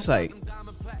mean? But it's like,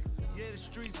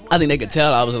 I think they could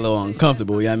tell I was a little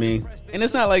uncomfortable, you know what I mean? And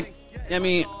it's not like, you know what I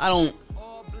mean, I don't,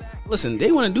 listen,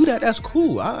 they want to do that, that's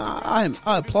cool. I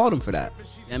applaud them for that, you know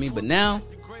what I mean? But now,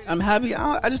 I'm happy,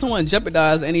 I just don't want to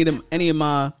jeopardize any of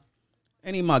my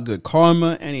good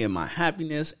karma, any of my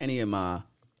happiness, any of my,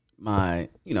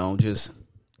 you know, just,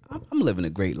 I'm living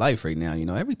a great life right now, you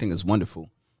know? Everything is wonderful.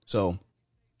 So,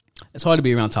 it's hard to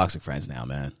be around toxic friends now,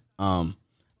 man.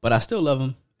 But I still love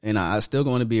them, and I still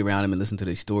going to be around them and listen to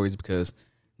their stories because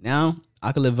now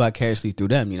I can live vicariously through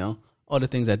them, you know? All the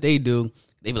things that they do,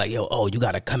 they be like, yo, you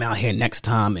got to come out here next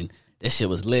time, and this shit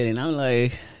was lit. And I'm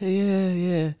like,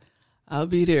 yeah, I'll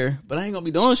be there. But I ain't going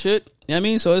to be doing shit, you know what I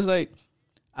mean? So it's like,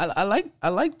 I like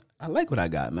what I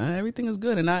got, man. Everything is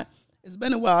good, and it's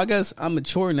been a while. I guess I'm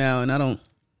mature now, and I don't,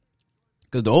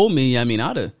 because the old me, I mean,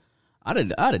 I'd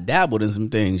have dabbled in some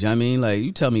things, you know what I mean? Like,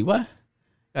 you tell me what?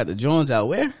 Got the Jones out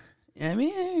where? Yeah, I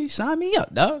mean, sign me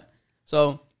up, dog.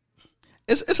 So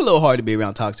it's a little hard to be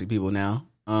around toxic people now.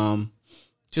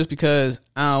 Just because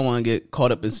I don't want to get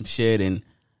caught up in some shit, and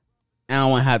I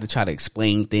don't want to have to try to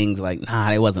explain things like, nah,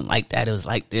 it wasn't like that. It was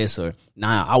like this, or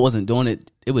nah, I wasn't doing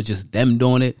it. It was just them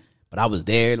doing it, but I was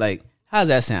there. Like, how's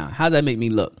that sound? How's that make me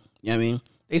look? You know what I mean?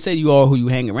 They say you are who you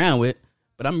hang around with,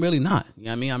 but I'm really not. You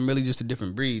know what I mean? I'm really just a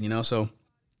different breed, you know? So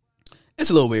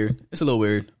it's a little weird.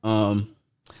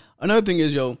 Another thing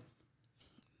is, yo,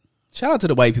 shout out to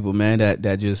the white people, man,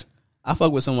 that just, I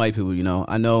fuck with some white people, you know.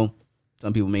 I know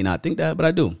some people may not think that, but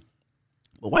I do.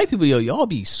 But white people, yo, y'all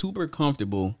be super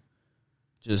comfortable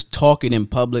just talking in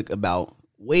public about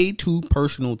way too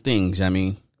personal things. I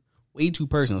mean, way too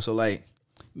personal. So, like,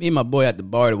 me and my boy at the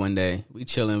bar one day, we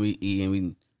chilling, we eating,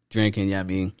 we drinking, you know what I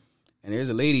mean? And there's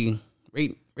a lady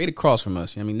right across from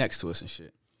us, you know what I mean, next to us and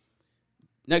shit.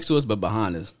 Next to us, but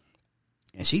behind us.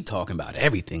 And she talking about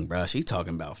everything, bro. She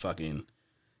talking about fucking,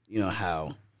 you know,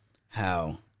 how,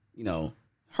 you know,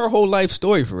 her whole life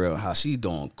story for real. How she's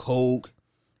doing coke,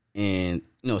 and,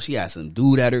 you know, she had some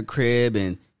dude at her crib,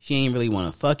 and she ain't really want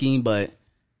to fuck him, but,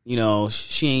 you know,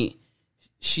 she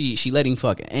let him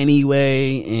fuck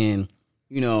anyway, and,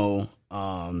 you know,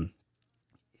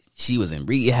 she was in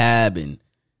rehab, and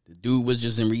the dude was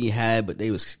just in rehab, but they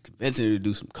was convincing her to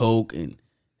do some coke, and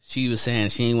she was saying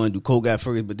she didn't want to do coke at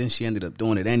first, but then she ended up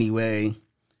doing it anyway.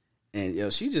 And, yo,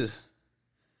 she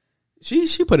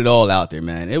put it all out there,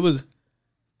 man.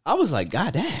 I was like,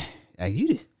 God damn, like,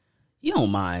 you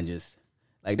don't mind just,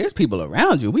 like, there's people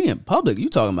around you. We in public. You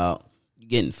talking about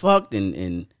getting fucked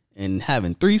and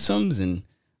having threesomes and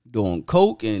doing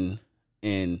coke and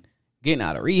getting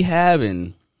out of rehab.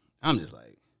 And I'm just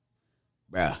like,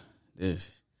 bruh,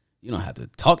 you don't have to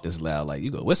talk this loud. Like,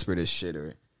 you go whisper this shit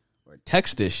or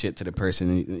text this shit to the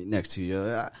person next to you.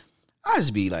 I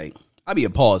just be like, I be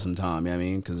appalled sometimes, you know what I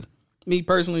mean? Because me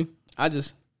personally, I be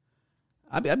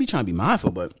trying to be mindful.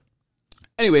 But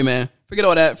anyway, man, forget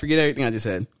all that. Forget everything I just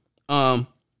said. Couple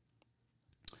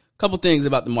things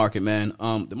about the market, man.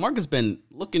 The market's been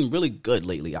looking really good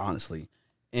lately, honestly.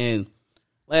 And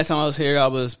last time I was here, I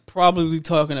was probably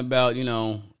talking about, you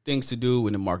know, things to do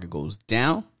when the market goes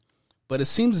down. But it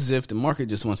seems as if the market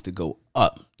just wants to go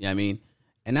up. You know what I mean?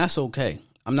 And that's okay.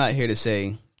 I'm not here to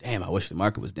say, damn, I wish the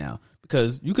market was down.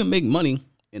 Because you can make money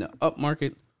in an up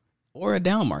market or a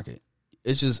down market.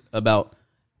 It's just about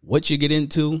what you get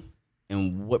into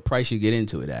and what price you get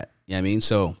into it at. You know what I mean?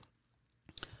 So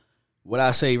what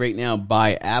I say right now,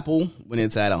 buy Apple when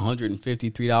it's at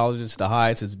 $153. It's the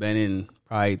highest it's been in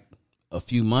probably a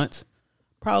few months.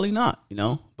 Probably not, you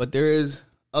know. But there is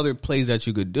other plays that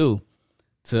you could do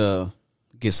to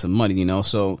get some money, you know.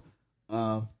 So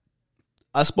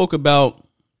I spoke about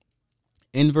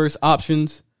inverse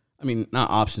options. I mean, not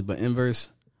options, but inverse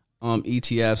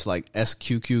ETFs like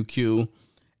SQQQ,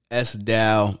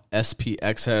 SDAO,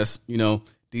 SPXS. You know,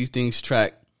 these things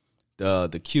track the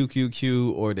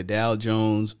QQQ or the Dow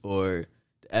Jones or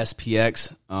the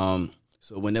SPX.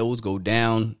 So when those go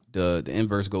down, the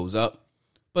inverse goes up.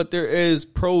 But there is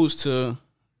pros to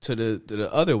the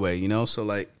other way, you know. So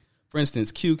like, for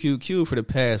instance, QQQ for the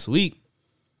past week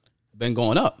been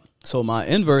going up. So my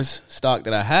inverse stock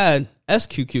that I had,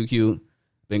 SQQQ,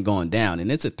 been going down,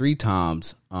 and it's a 3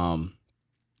 times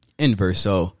inverse.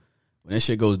 So when this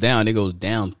shit goes down, it goes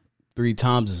down 3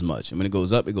 times as much, and when it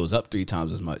goes up 3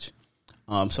 times as much.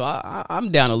 So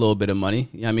I'm down a little bit of money.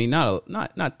 Yeah, I mean, not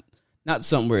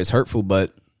something where it's hurtful,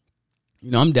 but you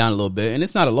know, I'm down a little bit, and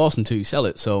it's not a loss until you sell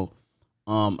it. So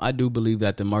I do believe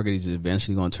that the market is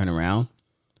eventually going to turn around.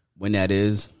 When that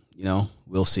is, you know,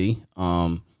 we'll see.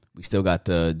 We still got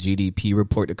the GDP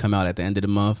report to come out at the end of the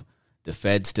month. The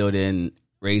Fed still didn't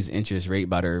raise the interest rate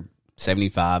by their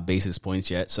 75 basis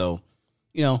points yet. So,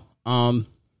 you know,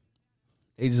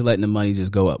 they just letting the money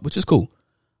just go up, which is cool.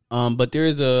 But there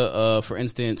is for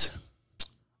instance,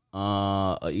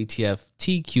 a ETF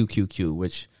TQQQ,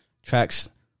 which tracks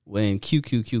when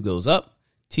QQQ goes up,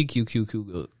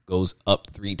 TQQQ goes up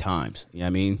 3 times. You know what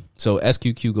I mean? So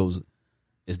SQQ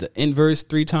is the inverse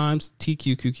 3 times.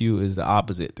 TQQQ is the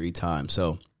opposite 3 times.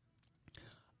 So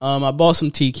I bought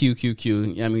some TQQQ. You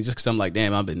know what I mean? Just because I'm like,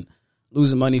 damn, I've been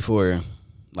losing money for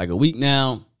like a week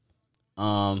now.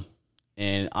 And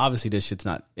obviously this shit's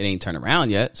it ain't turned around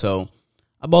yet. So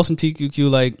I bought some TQQ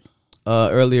like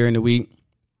earlier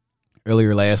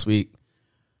last week.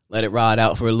 Let it ride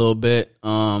out for a little bit.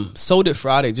 Sold it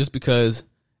Friday just because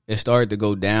it started to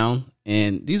go down.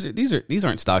 And these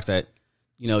aren't stocks that,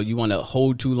 you know, you want to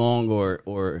hold too long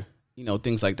or you know,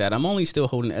 things like that. I'm only still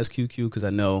holding SQQ because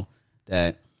I know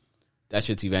that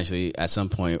shit's eventually at some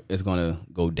point is going to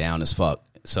go down as fuck.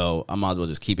 So I might as well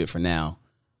just keep it for now.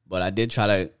 But I did try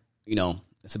to, you know,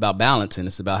 it's about balance, and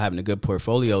it's about having a good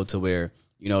portfolio to where,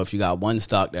 you know, if you got one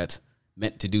stock that's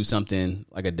meant to do something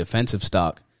like a defensive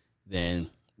stock, then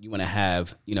you want to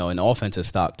have, you know, an offensive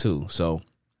stock too. So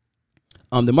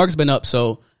the market's been up,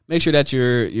 so make sure that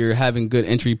you're having good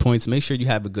entry points. Make sure you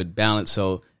have a good balance.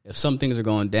 So if some things are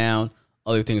going down,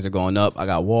 other things are going up. I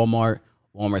got Walmart.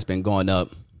 Walmart's been going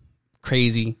up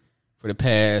crazy for the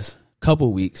past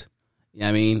couple weeks. You know what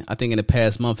I mean? I think in the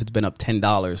past month it's been up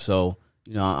 $10. So,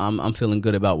 you know, I'm feeling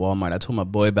good about Walmart. I told my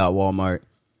boy about Walmart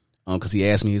because he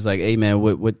asked me, he's like, hey man,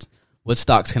 what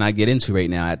stocks can I get into right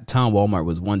now? At the time, Walmart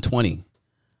was $120.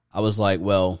 I was like,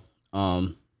 well, a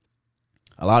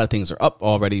lot of things are up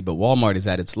already, but Walmart is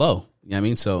at its low. You know what I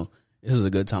mean? So this is a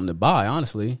good time to buy,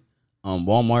 honestly.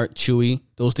 Walmart, Chewy,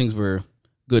 those things were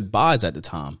good buys at the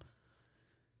time.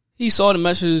 He saw the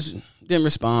message, didn't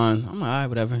respond. I'm like, all right,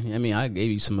 whatever. I mean, I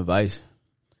gave you some advice.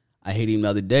 I hit him the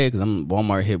other day because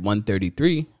Walmart hit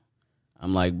 133.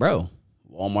 I'm like, bro,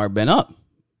 Walmart been up.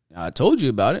 I told you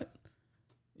about it.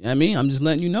 You know what I mean? I'm just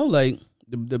letting you know, like,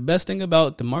 the best thing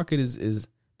about the market is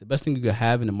the best thing you could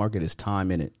have in the market is time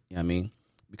in it. You know what I mean?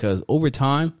 Because over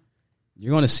time,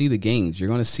 you're going to see the gains. You're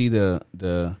going to see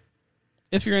the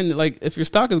if you're in, like, if your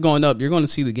stock is going up, you're going to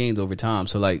see the gains over time.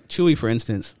 So like Chewy, for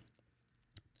instance,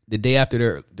 the day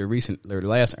after their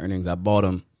last earnings, I bought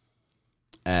them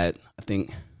at, I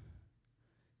think,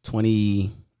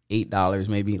 $28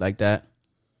 maybe, like that.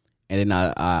 And then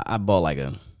I bought like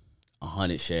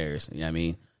 100 shares. You know what I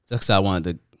mean? Just because I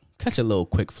wanted to catch a little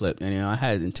quick flip. And, you know, I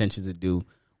had intentions to do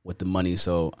with the money,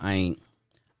 so I ain't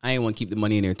want to keep the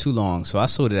money in there too long. So I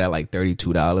sold it at like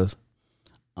 $32.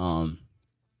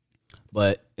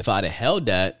 But if I'd have held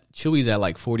that, Chewy's at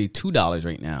like $42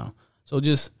 right now. So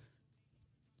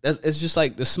it's just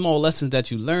like the small lessons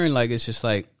that you learn. Like, it's just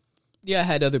like, yeah, I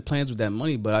had other plans with that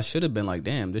money, but I should have been like,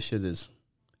 damn, this shit is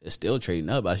still trading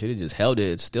up. I should have just held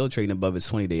it. It's still trading above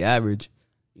its 20-day average.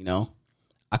 You know,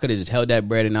 I could have just held that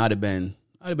bread and I'd have been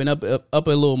up a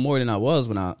little more than I was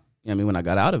when I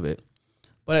got out of it.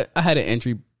 But I had an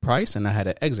entry price and I had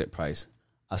an exit price.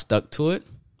 I stuck to it.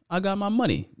 I got my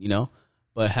money, you know.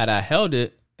 But had I held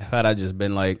it, had I just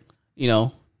been like, you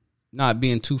know, not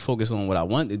being too focused on what I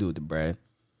wanted to do with the bread,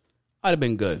 I'd have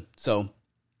been good. So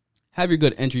have your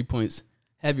good entry points,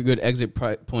 have your good exit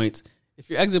points. If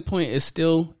your exit point is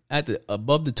still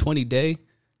above the 20-day,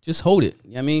 just hold it. You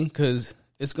know what I mean? Because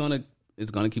it's gonna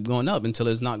it's going to keep going up until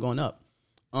it's not going up.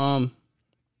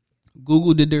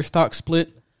 Google did their stock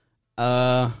split.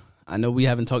 I know we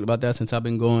haven't talked about that since I've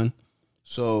been going.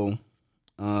 So,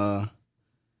 hold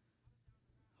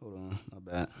on, my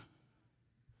bad.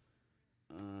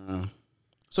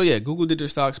 So yeah, Google did their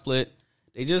stock split.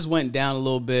 They just went down a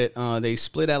little bit. They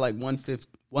split at like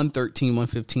 113,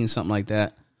 115, something like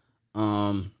that.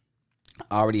 I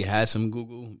already had some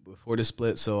Google before the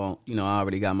split, so I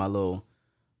already got my little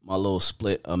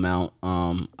split amount.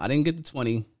 I didn't get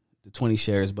the 20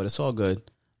 shares, but it's all good.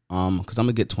 Because I'm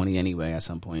gonna get 20 anyway at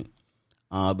some point.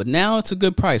 But now it's a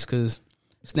good price because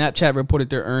Snapchat reported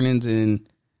their earnings and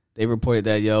they reported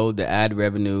that the ad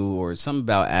revenue or something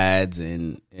about ads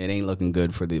and it ain't looking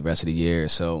good for the rest of the year.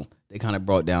 So they kind of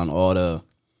brought down all the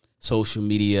social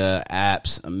media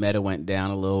apps. Meta went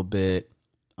down a little bit.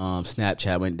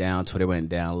 Snapchat went down. Twitter went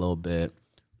down a little bit.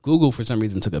 Google for some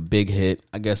reason took a big hit.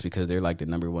 I guess because they're like the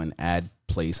number one ad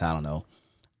place. I don't know.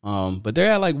 But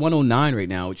they're at like 109 right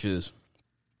now, which is,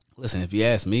 listen, if you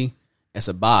ask me, it's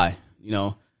a buy.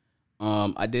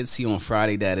 I did see on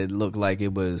Friday that it looked like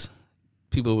it was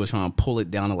people were trying to pull it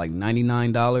down to like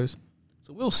 $99.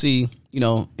 So we'll see, in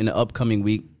the upcoming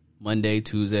week, Monday,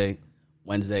 Tuesday,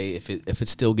 Wednesday, if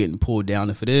it's still getting pulled down.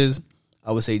 If it is,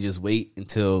 I would say just wait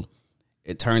until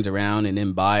it turns around and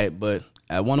then buy it. But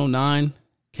at 109,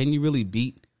 can you really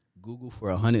beat Google for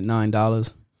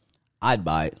 $109? I'd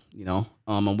buy it.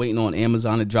 I'm waiting on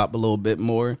Amazon to drop a little bit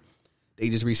more. They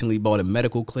just recently bought a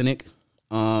medical clinic,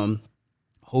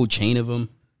 whole chain of them.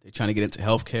 They're trying to get into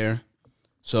healthcare.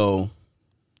 So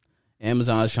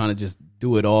Amazon is trying to just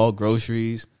do it all: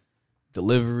 groceries,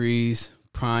 deliveries,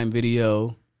 Prime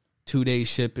Video, 2-day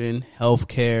shipping,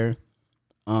 healthcare,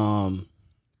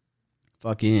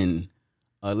 fucking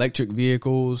electric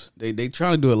vehicles. They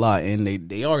trying to do a lot, and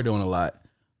they are doing a lot.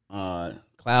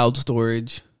 Cloud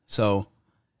storage. So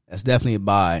that's definitely a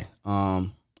buy. I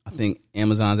think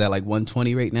Amazon's at like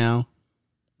 120 right now,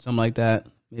 something like that.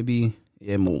 Maybe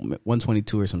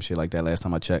 122 or some shit like that last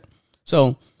time I checked. So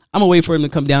I'm gonna wait for him to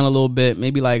come down a little bit,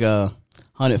 maybe like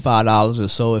 $105 or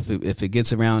so. If it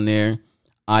gets around there,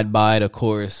 I'd buy it, of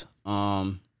course.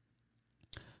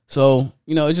 So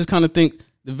I just kind of think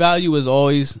the value is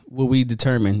always what we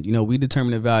determine. We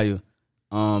determine the value.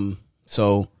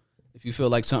 So if you feel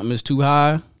like something is too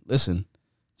high, listen,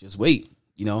 just wait.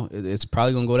 It's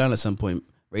probably gonna go down at some point.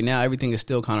 Right now, everything is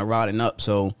still kind of rotting up.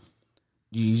 So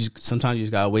sometimes you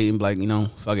just gotta wait and be like,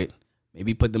 fuck it.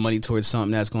 Maybe put the money towards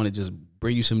something that's going to just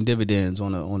bring you some dividends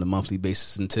on a monthly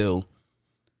basis until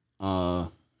the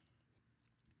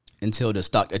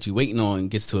stock that you're waiting on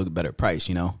gets to a better price.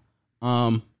 But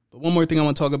one more thing I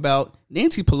want to talk about: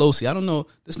 Nancy Pelosi. I don't know.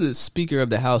 This is the Speaker of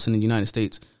the House in the United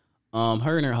States.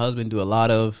 Her and her husband do a lot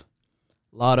of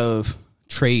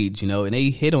trades, and they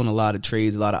hit on a lot of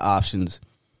trades, a lot of options.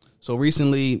 So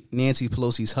recently, Nancy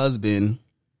Pelosi's husband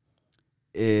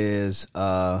is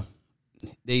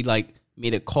they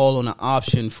made a call on an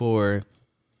option for,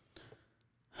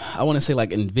 I want to say like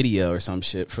Nvidia or some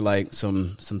shit, for like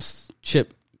some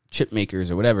chip makers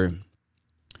or whatever,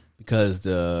 because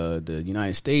the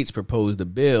United States proposed a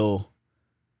bill,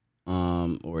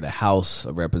 or the House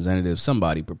of Representatives,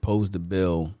 somebody proposed a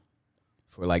bill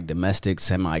for like domestic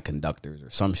semiconductors or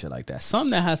some shit like that.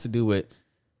 Something that has to do with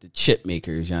the chip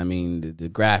makers, the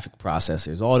graphic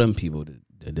processors, all them people,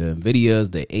 the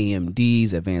Nvidias, the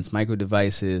AMDs, Advanced Micro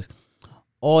Devices,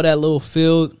 all that little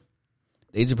field.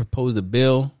 They just proposed a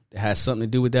bill that has something to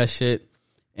do with that shit.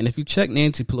 And if you check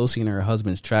Nancy Pelosi and her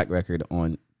husband's track record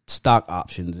on stock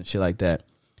options and shit like that,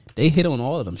 they hit on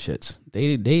all of them shits.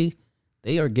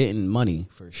 They are getting money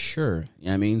for sure.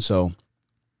 So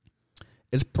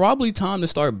it's probably time to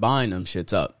start buying them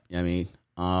shits up.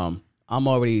 I'm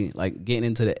already getting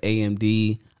into the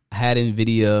AMD. I had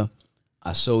Nvidia.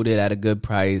 I sold it at a good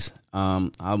price.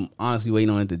 I'm honestly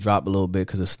waiting on it to drop a little bit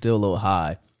because it's still a little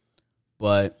high.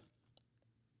 But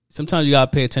sometimes you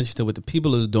got to pay attention to what the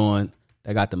people is doing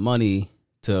that got the money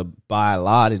to buy a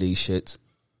lot of these shits.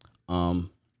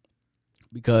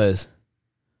 Because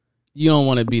you don't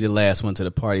want to be the last one to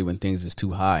the party when things is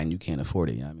too high and you can't afford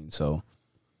it. So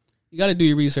you got to do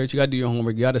your research. You got to do your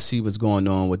homework. You got to see what's going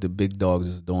on, what the big dogs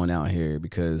is doing out here,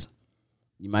 because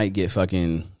you might get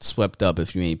fucking swept up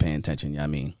if you ain't paying attention.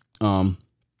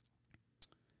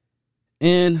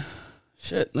 And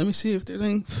shit, let me see if there's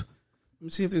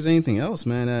anything else,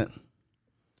 man, that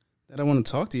I want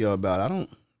to talk to y'all about.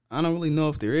 I don't really know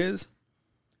if there is.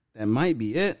 That might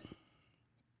be it.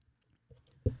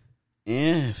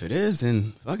 And if it is,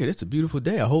 then fuck it. It's a beautiful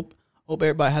day. I hope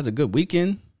everybody has a good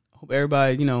weekend. I hope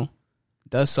everybody,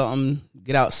 does something,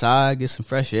 get outside, get some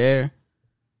fresh air.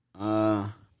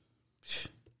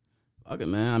 Okay,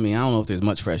 man. I mean, I don't know if there's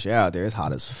much fresh air out there. It's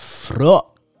hot as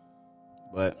fuck.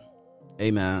 But,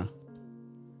 hey, man.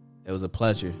 It was a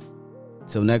pleasure.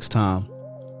 Till next time,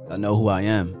 I know who I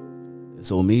am.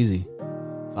 It's Omeezy.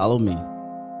 Follow me.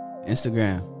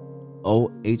 Instagram,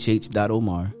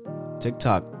 ohh.omar.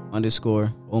 TikTok,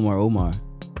 _Omar.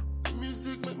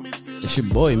 It's your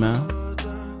boy, man.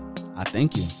 I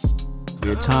thank you for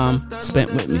your time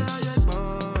spent with me.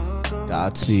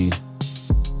 Godspeed.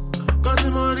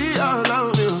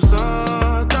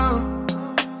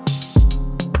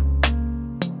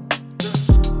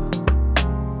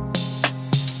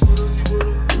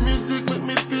 Music make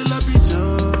me feel happy,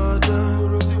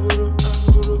 Jordan.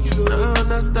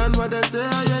 Understand what they say,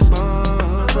 I get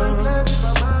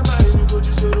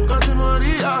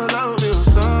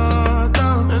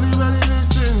anybody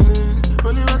listening,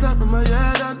 only what up in my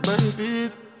head and my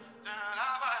feet.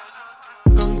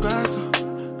 Congrats,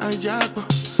 I jack,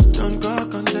 don't go,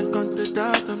 and then come to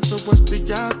that. I'm so what's the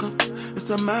jackal? It's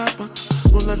a map on,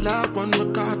 roll a lap on,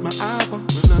 look at my album.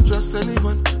 Will not trust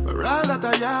anyone, but all that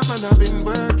I have and I've been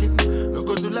working. No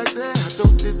go do like say I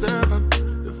don't deserve them.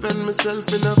 Defend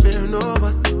myself in a fear no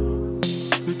one.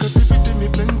 Because if it me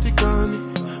plenty money,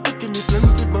 making me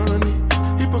plenty money.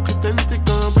 Hypocrite plenty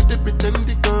gone, but they pretend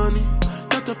they gone.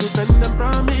 Got to prevent them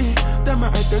from me. Them my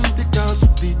identical to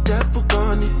the devil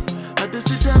gone. I just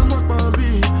sit down walk on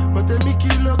me, but they make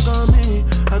you look on me.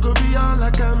 I go be all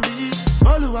I can be.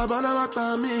 All who I wanna walk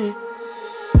by me.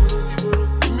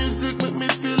 The music make me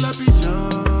feel happy,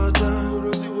 Jordan.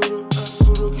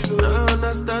 I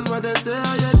understand what they say,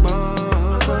 I get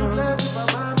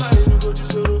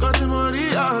got the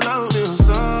money all out me,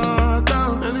 so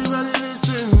down. Anybody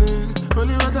listening,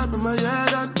 only what up in my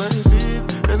head and my feet.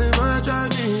 And if I try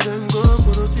me, then go,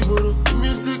 the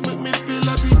music make me feel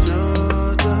happy,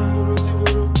 Jordan.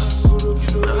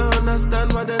 I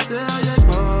understand what they say, I get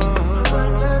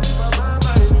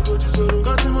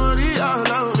got the money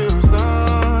all out me, so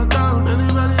down.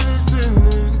 Anybody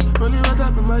listening, only what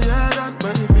up in my head and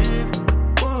my feet.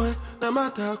 Boy, no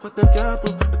matter what them can't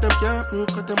prove, what them can't prove,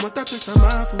 cause them want to taste of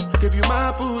my food. Give you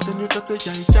my food, then you talk say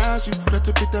I ain't charge you. Try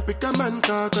to pick up a man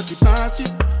car, got the pass you.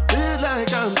 Feel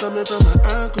like I'm coming from my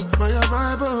ankle. My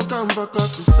arrival, come fuck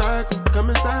up the cycle.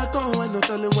 Coming psycho, I no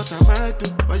telling what I might do.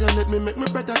 Violate me, make me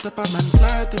better top a man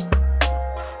slide it.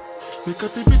 Make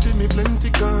up the pity, me plenty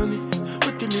gunny.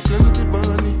 Making me plenty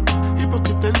money.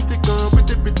 Hypocrite plenty gone, but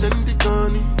they pretend they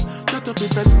gone. Got to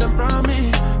prevent them from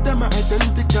me. Them my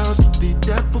identical to the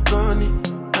devil gone.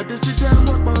 I just sit down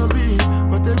walk on me,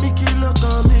 but they make you look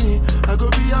on me. I go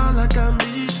be all I can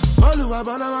be. All who I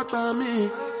wanna walk by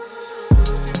me.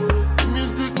 The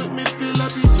music make me feel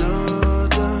happy,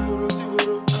 Jordan.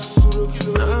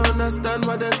 I understand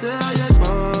what they say, I get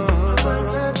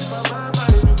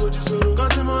got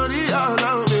the money all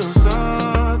out me,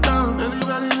 so down.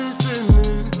 Anybody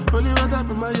listening, only what up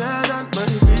in my head and my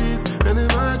feet. And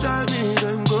if I try me,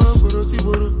 then go,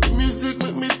 the music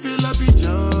make me